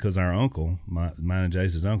 and because our uncle, mine and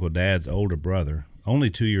Jace's uncle, Dad's older brother, only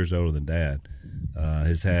 2 years older than Dad,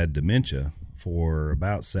 has had dementia for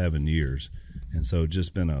about 7 years, and so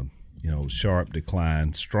just been a sharp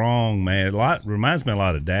decline. Strong man, reminds me a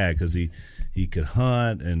lot of Dad because he could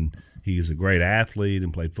hunt and he's a great athlete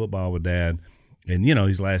and played football with Dad. And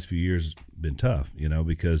these last few years been tough,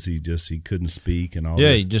 because he couldn't speak and all. Yeah,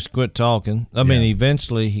 this. he just quit talking. I mean, Yeah.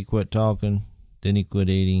 eventually he quit talking, then he quit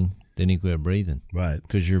eating, then he quit breathing. Right.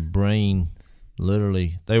 Because your brain,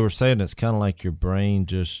 literally, they were saying it's kind of like your brain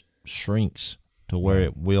just shrinks to where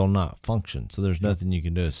it will not function. So there's nothing you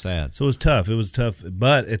can do. It's sad. So it was tough. It was tough.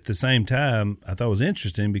 But at the same time, I thought it was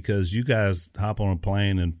interesting because you guys hop on a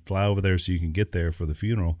plane and fly over there so you can get there for the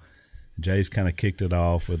funeral. Jay's kind of kicked it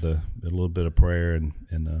off with a little bit of prayer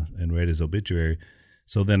and read his obituary.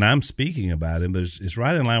 So then I'm speaking about him, but it's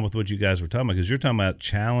right in line with what you guys were talking about, because you're talking about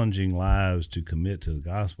challenging lives to commit to the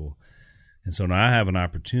gospel. And so now I have an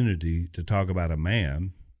opportunity to talk about a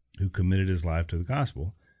man who committed his life to the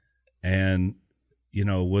gospel and,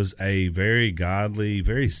 was a very godly,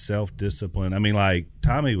 very self-disciplined. I mean, like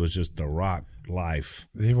Tommy was just the rock life.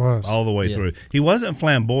 He was. All the way through. He wasn't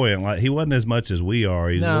flamboyant. Like he wasn't as much as we are.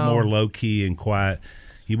 He's a little more low-key and quiet.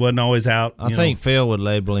 He wasn't always out. I think Phil would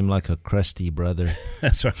label him like a crusty brother.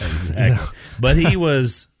 That's right, exactly. But he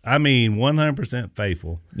was, 100%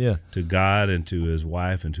 faithful to God and to his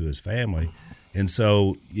wife and to his family. And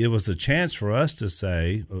so it was a chance for us to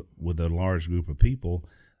say, with a large group of people,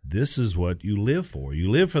 this is what you live for. You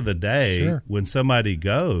live for the day when somebody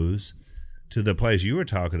goes to the place you were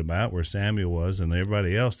talking about where Samuel was and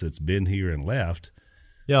everybody else that's been here and left.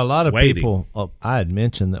 Yeah, a lot of waiting. people, I had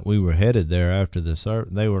mentioned that we were headed there after the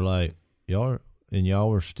service. They were like, y'all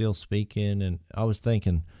were still speaking. And I was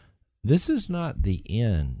thinking, this is not the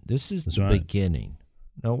end. This is the beginning.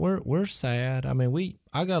 No, we're sad. I mean,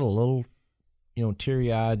 I got a little,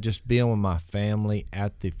 teary-eyed just being with my family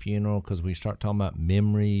at the funeral because we start talking about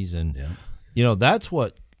memories. And, that's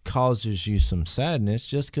what causes you some sadness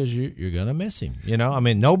just because you're going to miss him.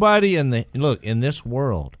 Nobody in this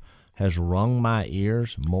world has wrung my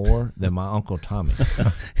ears more than my Uncle Tommy.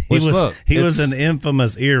 He was an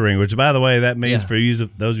infamous earring, which, by the way, that means for you,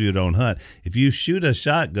 those of you who don't hunt, if you shoot a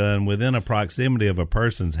shotgun within a proximity of a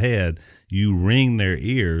person's head, you ring their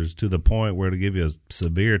ears to the point where it'll give you a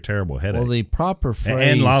severe, terrible headache. Well, the proper phrase...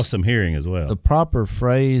 And lost some hearing as well. The proper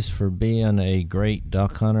phrase for being a great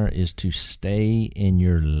duck hunter is to stay in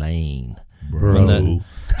your lane. Bro.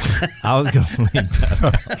 I was going to leave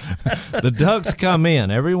that. The ducks come in.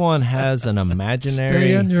 Everyone has an imaginary...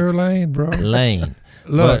 Stay in your lane, bro. Lane.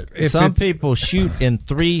 Look, but some people shoot in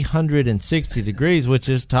 360 degrees, which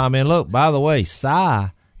is Tommy. And look, by the way, Si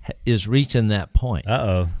is reaching that point.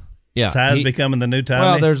 Uh-oh. Yeah, Si's becoming the new Tommy?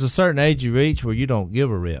 Well, there's a certain age you reach where you don't give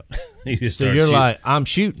a rip. So you're like, I'm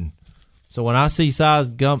shooting. So when I see Si's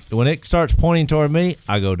gum, when it starts pointing toward me,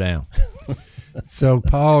 I go down. So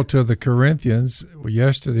Paul to the Corinthians,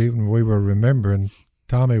 yesterday when we were remembering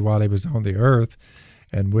Tommy while he was on the earth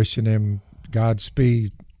and wishing him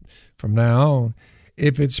Godspeed from now on,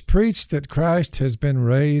 if it's preached that Christ has been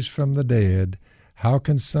raised from the dead, how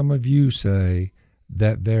can some of you say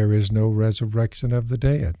that there is no resurrection of the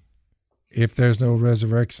dead? If there's no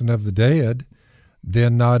resurrection of the dead,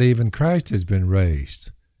 then not even Christ has been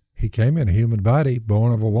raised. He came in a human body,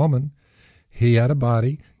 born of a woman. He had a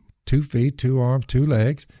body, 2 feet, 2 arms, 2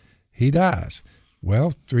 legs. He dies.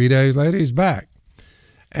 Well, 3 days later, he's back.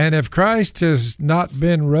 And if Christ has not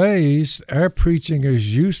been raised, our preaching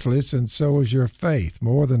is useless, and so is your faith.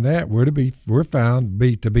 More than that, we're to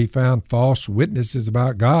be found false witnesses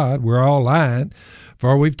about God. We're all lying,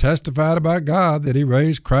 for we've testified about God that he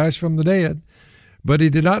raised Christ from the dead. But he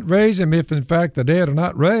did not raise him if, in fact, the dead are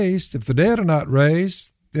not raised. If the dead are not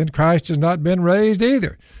raised, then Christ has not been raised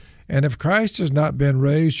either. And if Christ has not been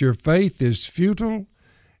raised, your faith is futile.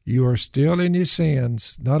 You are still in your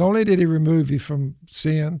sins. Not only did he remove you from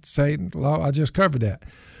sin, Satan, law, I just covered that.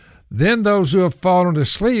 Then those who have fallen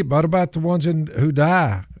asleep, what about the ones who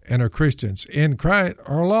die and are Christians in Christ,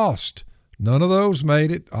 are lost? None of those made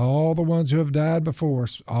it. All the ones who have died before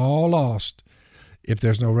us, all lost, if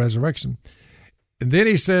there's no resurrection. And then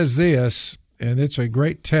he says this, and it's a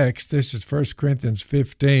great text. This is 1 Corinthians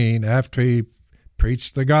 15, after he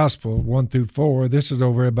preached the gospel, 1 through 4. This is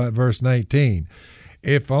over about verse 19.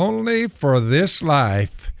 If only for this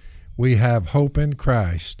life we have hope in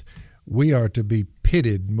Christ, we are to be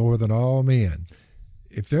pitied more than all men.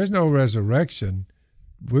 If there's no resurrection,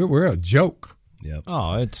 we're a joke. Yep.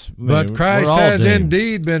 But Christ has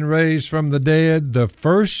indeed been raised from the dead, the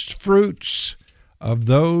first fruits of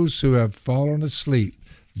those who have fallen asleep.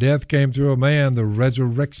 Death came through a man, the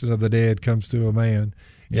resurrection of the dead comes through a man.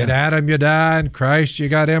 In Adam you die, in Christ you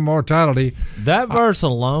got immortality. That verse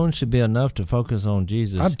alone should be enough to focus on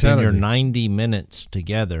Jesus in your 90 minutes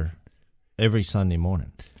together every Sunday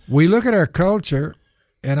morning. We look at our culture,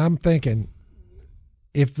 and I'm thinking,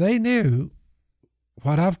 if they knew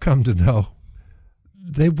what I've come to know,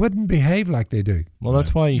 they wouldn't behave like they do. Well,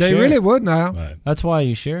 that's why you share it. They really would now. Right. That's why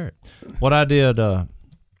you share it. What I did,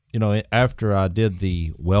 after I did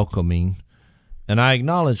the welcoming, and I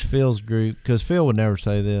acknowledge Phil's group, because Phil would never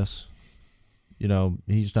say this.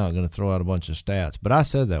 He's not going to throw out a bunch of stats. But I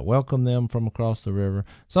said that. Welcome them from across the river.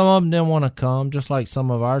 Some of them didn't want to come, just like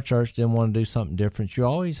some of our church didn't want to do something different. You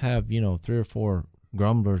always have, 3 or 4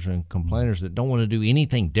 grumblers and complainers that don't want to do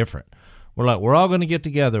anything different. We're like, we're all going to get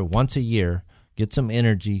together once a year, get some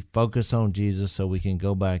energy, focus on Jesus so we can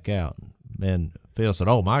go back out. And Phil said,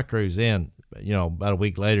 oh, my crew's in. You know, about a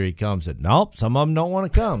week later, he comes and said, nope, some of them don't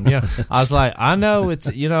want to come. You know, I was like, I know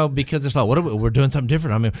it's, you know, because it's like, what are we're doing something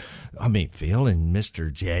different. I mean, Phil and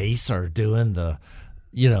Mr. Jace are doing the,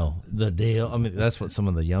 you know, the deal. I mean, that's what some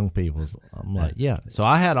of the young people's, I'm like, yeah. So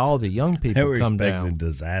I had all the young people They were come expecting down.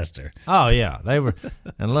 disaster. Oh, yeah. They were,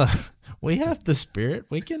 and look, we have the spirit.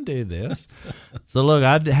 We can do this. So look,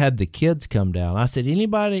 I had the kids come down. I said,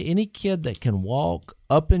 any kid that can walk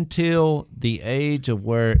up until the age of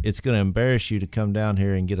where it's going to embarrass you to come down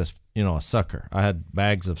here and get a sucker. I had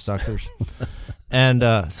bags of suckers.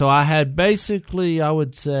 And so I had basically, I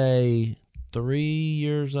would say 3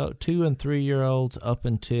 years old, 2 and 3 year olds up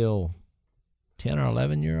until 10 or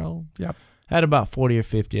 11 year old. Yep. Had about 40 or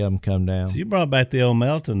 50 of them come down. So you brought back the old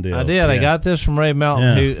Melton deal. I did. Yeah. I got this from Ray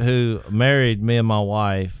Melton, Yeah. who married me and my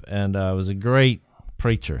wife, and was a great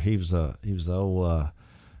preacher. He was a old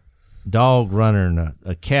dog runner and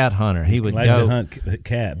a cat hunter. He would Like go to hunt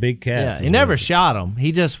big cats. Yeah, he never shot them.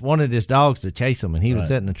 He just wanted his dogs to chase them, and he would Right.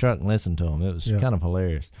 sit in the truck and listen to them. It was kind of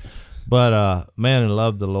hilarious. But man, he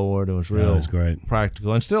loved the Lord. It was real it's great.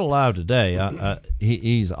 practical, and still alive today.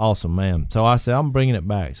 He's an awesome man. So I said, I'm bringing it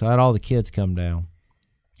back. So I had all the kids come down.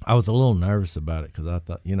 I was a little nervous about it because I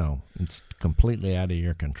thought, you know, it's completely out of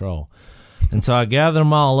your control. And so I gathered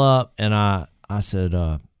them all up, and I said,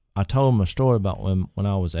 I told them a story about when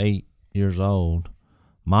I was 8 years old.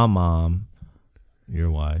 My mom, your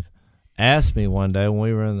wife, asked me one day when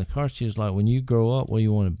we were in the car, she was like, when you grow up, what do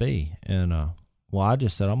you want to be? And well, I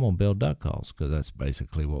just said, I'm going to build duck calls because that's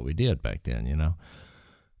basically what we did back then, you know.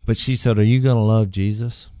 But she said, are you going to love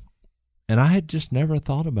Jesus? And I had just never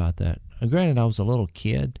thought about that. Granted, I was a little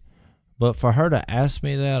kid, but for her to ask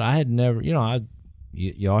me that, I had never, you know,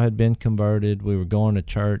 y'all had been converted. We were going to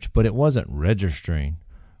church, but it wasn't registering.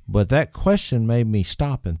 But that question made me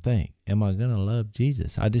stop and think, am I going to love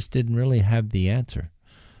Jesus? I just didn't really have the answer.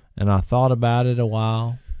 And I thought about it a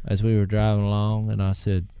while as we were driving along, and I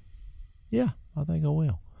said, yeah, I think I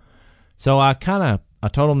will. So I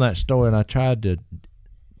told them that story, and I tried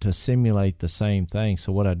to simulate the same thing.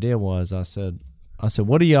 So what I did was I said,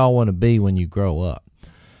 what do y'all want to be when you grow up?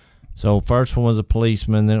 So first one was a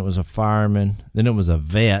policeman, then it was a fireman, then it was a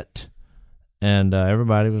vet, and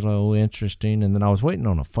everybody was like, oh, interesting. And then I was waiting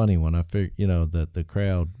on a funny one. I figured, you know, that the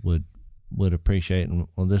crowd would appreciate. And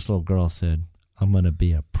well, this little girl said, I'm going to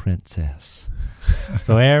be a princess.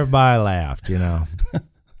 So everybody laughed, you know.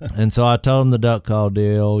 And so I told them the duck call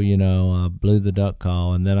deal, you know, I blew the duck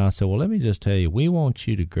call. And then I said, well, let me just tell you, we want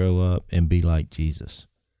you to grow up and be like Jesus.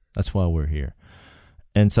 That's why we're here.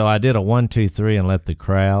 And so I did a 1, 2, 3 and let the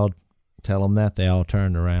crowd tell them that. They all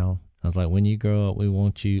turned around. I was like, when you grow up, we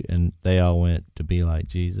want you. And they all went to be like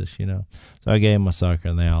Jesus, you know. So I gave them a sucker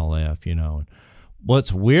and they all left, you know. And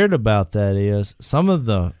what's weird about that is some of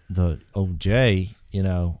the old Jay, you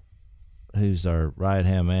know, who's our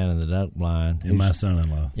right-hand man in the duck blind. And my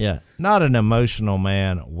son-in-law. Yeah, not an emotional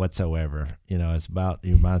man whatsoever. You know,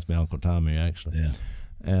 he reminds me of Uncle Tommy, actually. Yeah.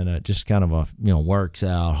 And just kind of a, you know, works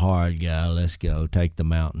out, hard guy, let's go, take the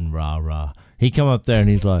mountain, rah, rah. He come up there and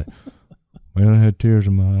he's like, man, I had tears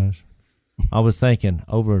in my eyes. I was thinking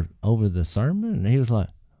over the sermon, and he was like,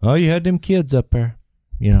 oh, you had them kids up there,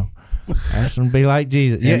 you know. Ask them to be like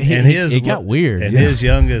Jesus. Yeah, it got weird. And his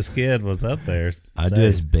youngest kid was up there. I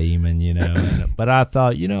just beaming, you know. But I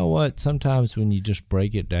thought, you know what? Sometimes when you just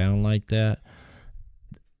break it down like that,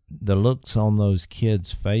 the looks on those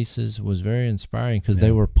kids' faces was very inspiring because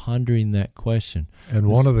they were pondering that question. And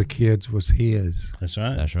one of the kids was his. That's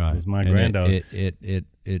right. That's right. It was my And granddaughter. It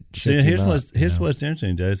See, here's what's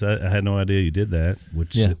interesting, Jace. I had no idea you did that,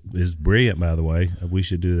 which is brilliant, by the way. We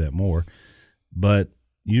should do that more. But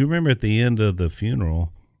you remember at the end of the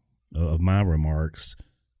funeral of my remarks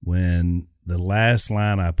when the last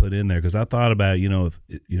line I put in there, because I thought about,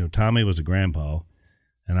 if Tommy was a grandpa,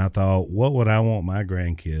 and I thought, what would I want my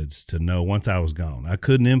grandkids to know once I was gone? I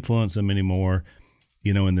couldn't influence them anymore,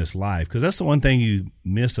 in this life, because that's the one thing you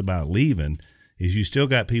miss about leaving is you still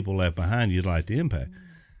got people left behind you'd like to impact.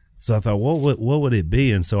 So I thought, what would it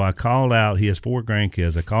be? And so I called out, he has 4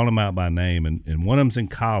 grandkids. I called them out by name, and one of them's in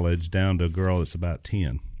college down to a girl that's about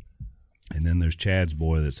 10. And then there's Chad's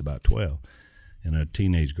boy that's about 12 and a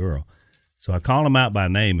teenage girl. So I called them out by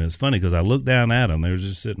name. And it's funny because I looked down at them. They were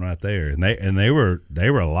just sitting right there, and they were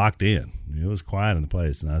locked in. It was quiet in the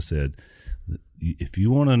place. And I said, if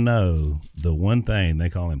you want to know the one thing,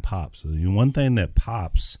 they call him Pops. So the one thing that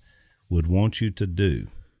Pops would want you to do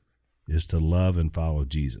is to love and follow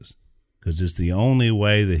Jesus, because it's the only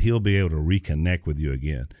way that he'll be able to reconnect with you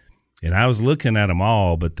again. And I was looking at them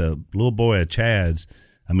all, but the little boy at Chad's,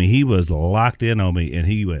 I mean, he was locked in on me, and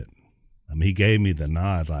he went, I mean, he gave me the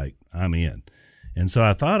nod like, I'm in. And so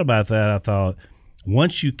I thought about that. I thought,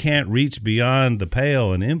 once you can't reach beyond the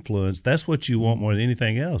pale and influence, that's what you want more than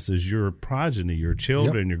anything else, is your progeny, your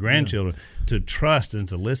children, your grandchildren, to trust and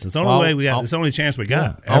to listen. It's the only way we got. It's the only chance we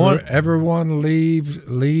got. Everyone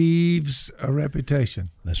leaves a reputation.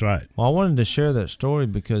 That's right. Well, I wanted to share that story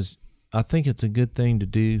because I think it's a good thing to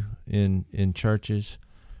do in churches,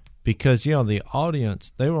 because, you know, the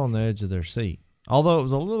audience, they were on the edge of their seat. Although it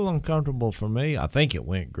was a little uncomfortable for me, I think it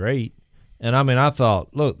went great. And I mean, I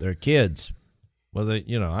thought, look, they're kids. Well,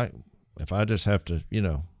 if I just have to, you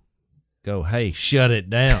know, go, hey, shut it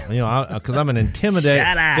down, you know, because I'm an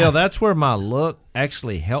intimidator. Phil, that's where my look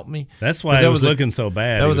actually helped me. That's why I was looking so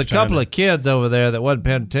bad. There was a couple of kids over there that wasn't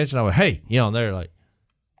paying attention. I went, hey, you know, and they're like,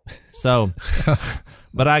 so,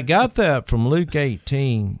 but I got that from Luke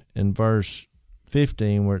 18 in verse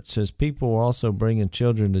 15, where it says, people were also bringing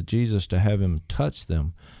children to Jesus to have him touch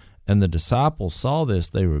them. And the disciples saw this,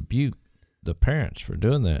 they rebuked the parents for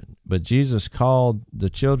doing that. But Jesus called the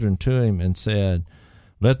children to him and said,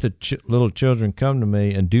 let the little children come to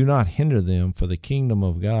me, and do not hinder them, for the kingdom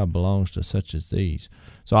of God belongs to such as these.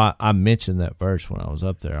 So I mentioned that verse when I was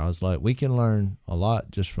up there. I was like, we can learn a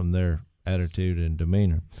lot just from their attitude and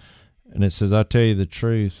demeanor. And it says, I tell you the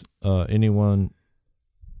truth, anyone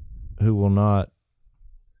who will not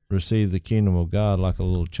receive the kingdom of God like a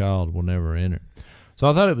little child will never enter. So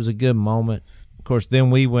I thought it was a good moment. Of course,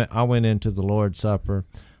 then I went into the Lord's Supper.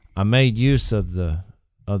 I made use of the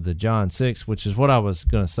John 6, which is what I was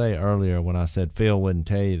going to say earlier when I said Phil wouldn't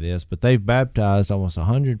tell you this, but they've baptized almost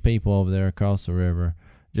 100 people over there across the river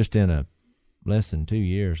just in less than 2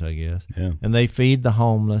 years, I guess. Yeah. And they feed the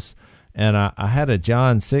homeless. And I had a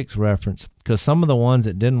John 6 reference because some of the ones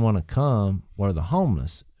that didn't want to come were the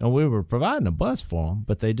homeless. And we were providing a bus for them,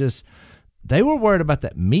 but they were worried about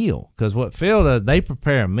that meal, because what Phil does, they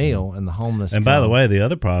prepare a meal and the homeless And by the way, the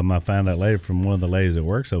other problem I found out later from one of the ladies that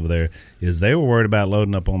works over there is they were worried about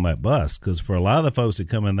loading up on that bus, because for a lot of the folks that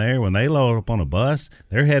come in there, when they load up on a bus,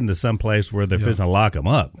 they're heading to some place where they're fixing to lock them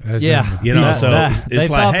up. You know, it's they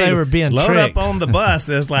like, hey, they were being load tricked. up on the bus.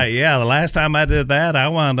 It's like, yeah, the last time I did that, I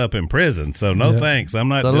wound up in prison. So no thanks. I'm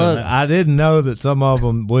not so doing look, that. I didn't know that some of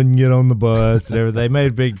them wouldn't get on the bus. They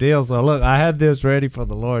made a big deal. So look, I had this ready for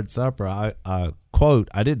the Lord's Supper. I quote,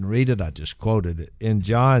 I didn't read it, I just quoted it. In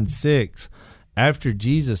John 6, after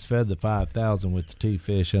Jesus fed the 5,000 with the 2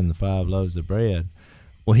 fish and the 5 loaves of bread,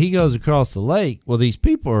 well, he goes across the lake. Well, these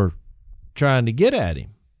people are trying to get at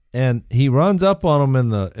him, and he runs up on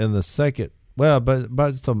them in the second, but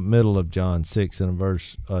it's the middle of John 6 in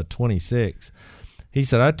verse 26. He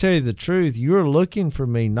said, I tell you the truth, you're looking for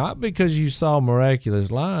me not because you saw miraculous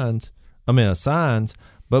signs,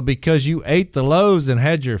 but because you ate the loaves and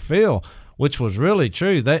had your fill, which was really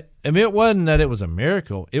true. It wasn't that it was a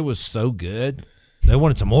miracle. It was so good. They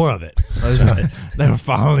wanted some more of it. They were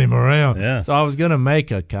following him around. Yeah. So I was going to make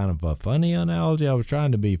a kind of a funny analogy. I was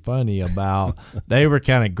trying to be funny about they were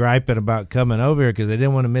kind of griping about coming over here because they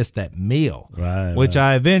didn't want to miss that meal. Right. Which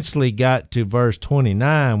I eventually got to verse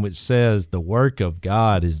 29, which says, the work of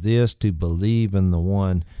God is this, to believe in the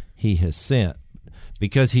one he has sent.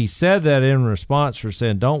 Because he said that in response for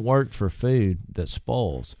saying, don't work for food that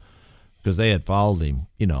spoils. Because they had followed him,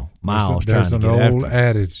 miles trying to get after him. There's an old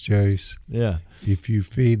adage, Jace. Yeah. If you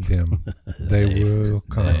feed them, they will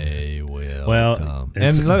come. They will come.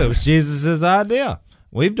 And look, it was Jesus' idea.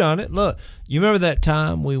 We've done it. Look, you remember that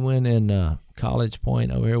time we went in College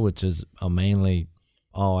Point over here, which is a mainly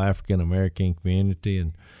all African-American community,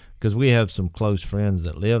 and because we have some close friends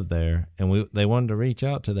that live there, and they wanted to reach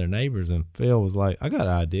out to their neighbors, and Phil was like, I got an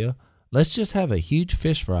idea. Let's just have a huge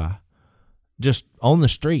fish fry just on the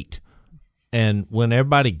street. And when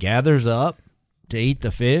everybody gathers up to eat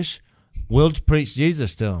the fish, we'll preach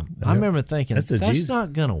Jesus to them. I remember thinking, that's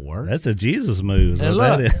not going to work. That's a Jesus move. And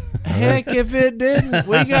look, heck, if it didn't,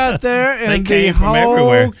 we got there and They came the whole from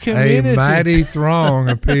everywhere. community. A mighty throng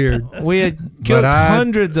appeared. We had killed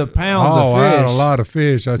hundreds of pounds of fish. I had a lot of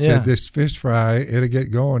fish. I Yeah. said, this fish fry, it'll get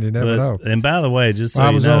going. You never know. And by the way, just so I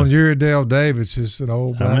you was know, on Uridale Davis, just an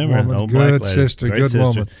old I black remember an woman, old black good lady, sister, great good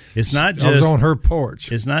sister. woman. It's not I was just on her porch.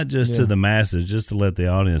 It's not just to the masses, just to let the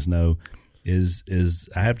audience know, is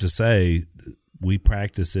I have to say, we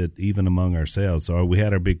practice it even among ourselves. So we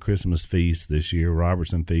had our big Christmas feast this year,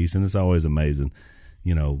 Robertson Feast, and it's always amazing.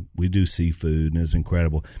 We do seafood, and it's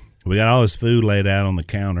incredible. We got all this food laid out on the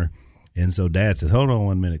counter, and so Dad said, hold on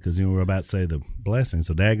 1 minute, because we're about to say the blessing.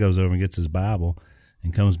 So Dad goes over and gets his Bible,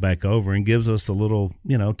 and comes back over and gives us a little,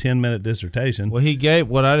 10-minute dissertation. Well, he gave,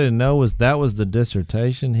 what I didn't know was that was the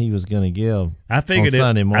dissertation he was going to give. I figured on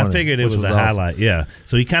Sunday morning. I figured it was a awesome. highlight. Yeah.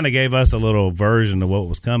 So he kind of gave us a little version of what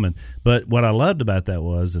was coming. But what I loved about that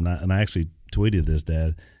was, and I actually tweeted this,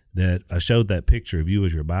 Dad, that I showed that picture of you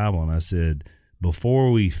as your Bible, and I said,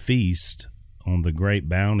 before we feast on the great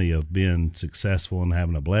bounty of being successful and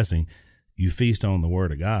having a blessing, you feast on the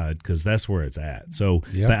Word of God, because that's where it's at. So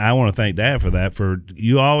I want to thank Dad for that. For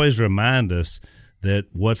you always remind us that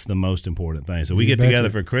what's the most important thing. So we get together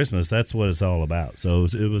for Christmas. That's what it's all about. So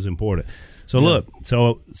it was important. So look,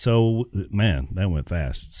 so man, that went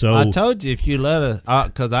fast. So I told you if you let us,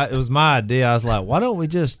 because it was my idea. I was like, why don't we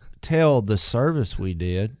just tell the service we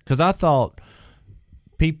did? Because I thought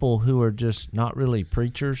people who are just not really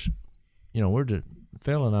preachers,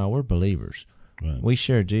 Phil and I, we're believers. Right. We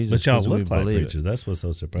share Jesus, but y'all look we like believe preachers. It. That's what's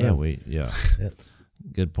so surprising. Yeah.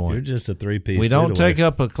 Good point. You're just a three-piece. We don't take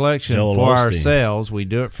up a collection Joel for Osteen. ourselves. We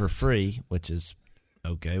do it for free, which is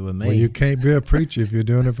okay with me. Well, you can't be a preacher if you're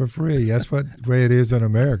doing it for free. That's what the way it is in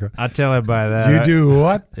America. I tell everybody that. You do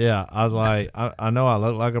what? Yeah, I was like, I know I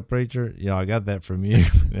look like a preacher. I got that from you.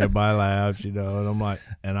 Everybody laughs, and I'm like,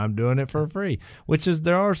 and I'm doing it for free, which is,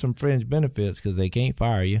 there are some fringe benefits because they can't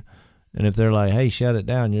fire you. And if they're like, hey, shut it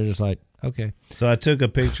down, you're just like, okay. So I took a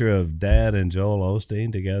picture of Dad and Joel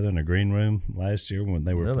Osteen together in a green room last year when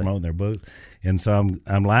they were promoting their books. And so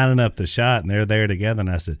I'm lining up the shot, and they're there together, and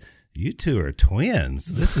I said, you two are twins.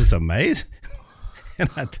 This is amazing. And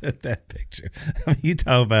I took that picture. I mean, you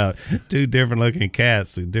talk about two different looking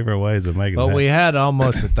cats, different ways of making it happen. We had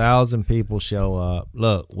almost 1,000 people show up.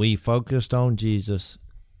 Look, we focused on Jesus.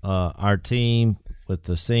 Our team with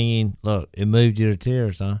the singing, look, it moved you to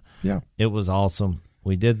tears, huh? Yeah. It was awesome.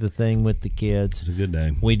 We did the thing with the kids. It's a good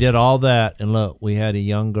day. We did all that, and look, we had a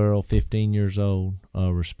young girl, 15 years old,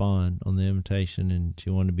 respond on the invitation, and she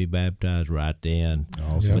wanted to be baptized right then,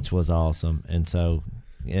 which was awesome. And so,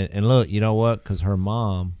 and look, you know what? Because her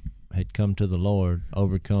mom had come to the Lord,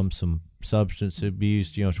 overcome some substance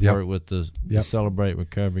abuse. She worked with the Celebrate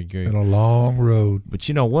Recovery group. Been a long road. But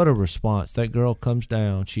what a response. That girl comes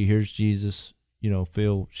down, she hears Jesus,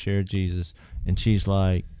 Phil shared Jesus, and she's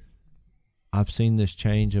like, I've seen this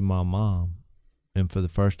change in my mom, and for the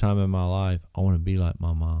first time in my life, I want to be like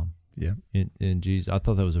my mom. Yeah. In Jesus, I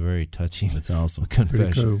thought that was a very touching. That's awesome.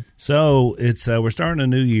 Confession. Pretty cool. So it's we're starting a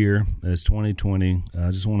new year. It's 2020.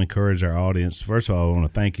 I just want to encourage our audience. First of all, I want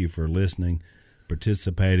to thank you for listening,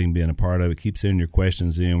 participating, being a part of it. Keep sending your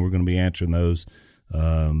questions in. We're going to be answering those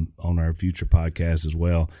on our future podcast as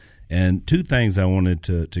well. And two things I wanted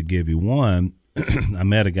to give you. One, I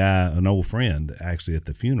met a guy, an old friend, actually at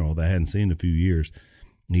the funeral that I hadn't seen in a few years.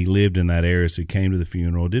 He lived in that area, so he came to the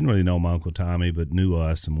funeral. Didn't really know my Uncle Tommy, but knew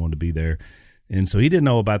us and wanted to be there. And so he didn't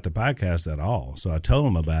know about the podcast at all. So I told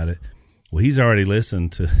him about it. Well, he's already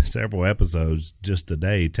listened to several episodes just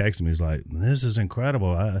today. He texted me. He's like, this is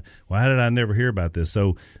incredible. Why did I never hear about this?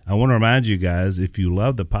 So I want to remind you guys, if you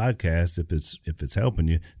love the podcast, if it's helping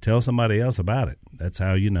you, tell somebody else about it. That's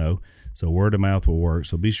how you know. So word of mouth will work.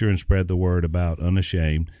 So be sure and spread the word about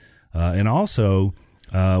Unashamed. And also,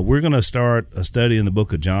 we're going to start a study in the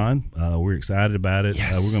book of John. We're excited about it.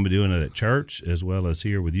 Yes. We're going to be doing it at church as well as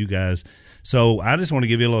here with you guys. So I just want to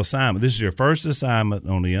give you a little assignment. This is your first assignment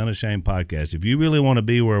on the Unashamed podcast. If you really want to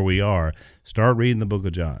be where we are, start reading the book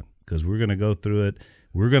of John, because we're going to go through it.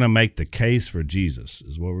 We're going to make the case for Jesus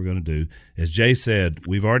is what we're going to do. As Jay said,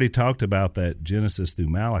 we've already talked about that Genesis through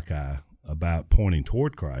Malachi, about pointing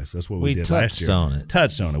toward Christ. That's what we did last year.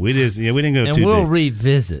 Touched on it. We didn't go and too we'll deep.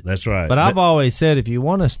 revisit. That's right. But I've always said, if you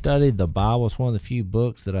want to study the Bible, it's one of the few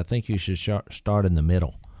books that I think you should start in the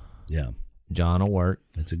middle. Yeah. John will work.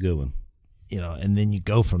 That's a good one. And then you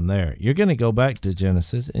go from there. You're going to go back to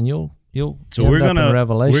Genesis, and you'll So we're end up in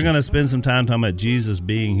Revelation. We're gonna spend some time talking about Jesus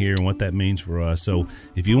being here and what that means for us. So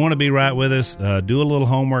if you want to be right with us, do a little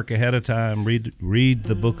homework ahead of time. Read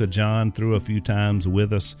the book of John through a few times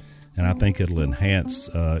with us, and I think it'll enhance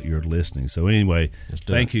your listening. So anyway,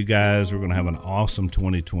 thank you guys. We're going to have an awesome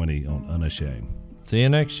 2020 on Unashamed. See you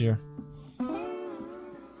next year.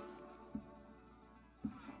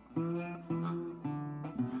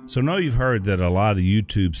 So I know you've heard that a lot of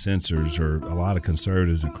YouTube censors or a lot of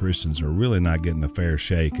conservatives and Christians are really not getting a fair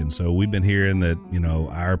shake. And so we've been hearing that,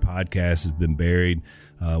 our podcast has been buried.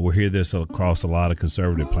 We'll hear this across a lot of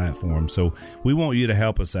conservative platforms. So we want you to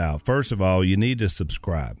help us out. First of all, you need to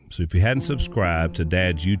subscribe. So if you hadn't subscribed to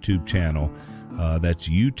Dad's YouTube channel, That's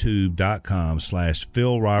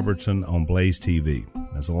youtube.com/Phil Robertson on Blaze TV.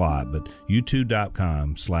 That's a lot, but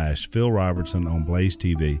youtube.com/Phil Robertson on Blaze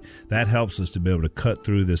TV. That helps us to be able to cut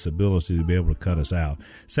through this ability to be able to cut us out.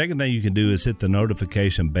 Second thing you can do is hit the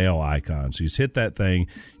notification bell icon. So you just hit that thing,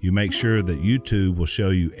 you make sure that YouTube will show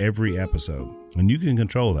you every episode. And you can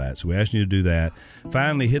control that. So we ask you to do that.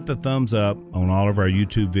 Finally, hit the thumbs up on all of our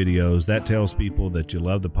YouTube videos. That tells people that you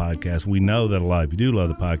love the podcast. We know that a lot of you do love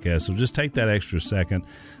the podcast. So just take that extra second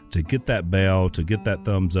to get that bell, to get that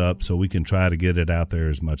thumbs up so we can try to get it out there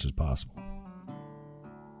as much as possible.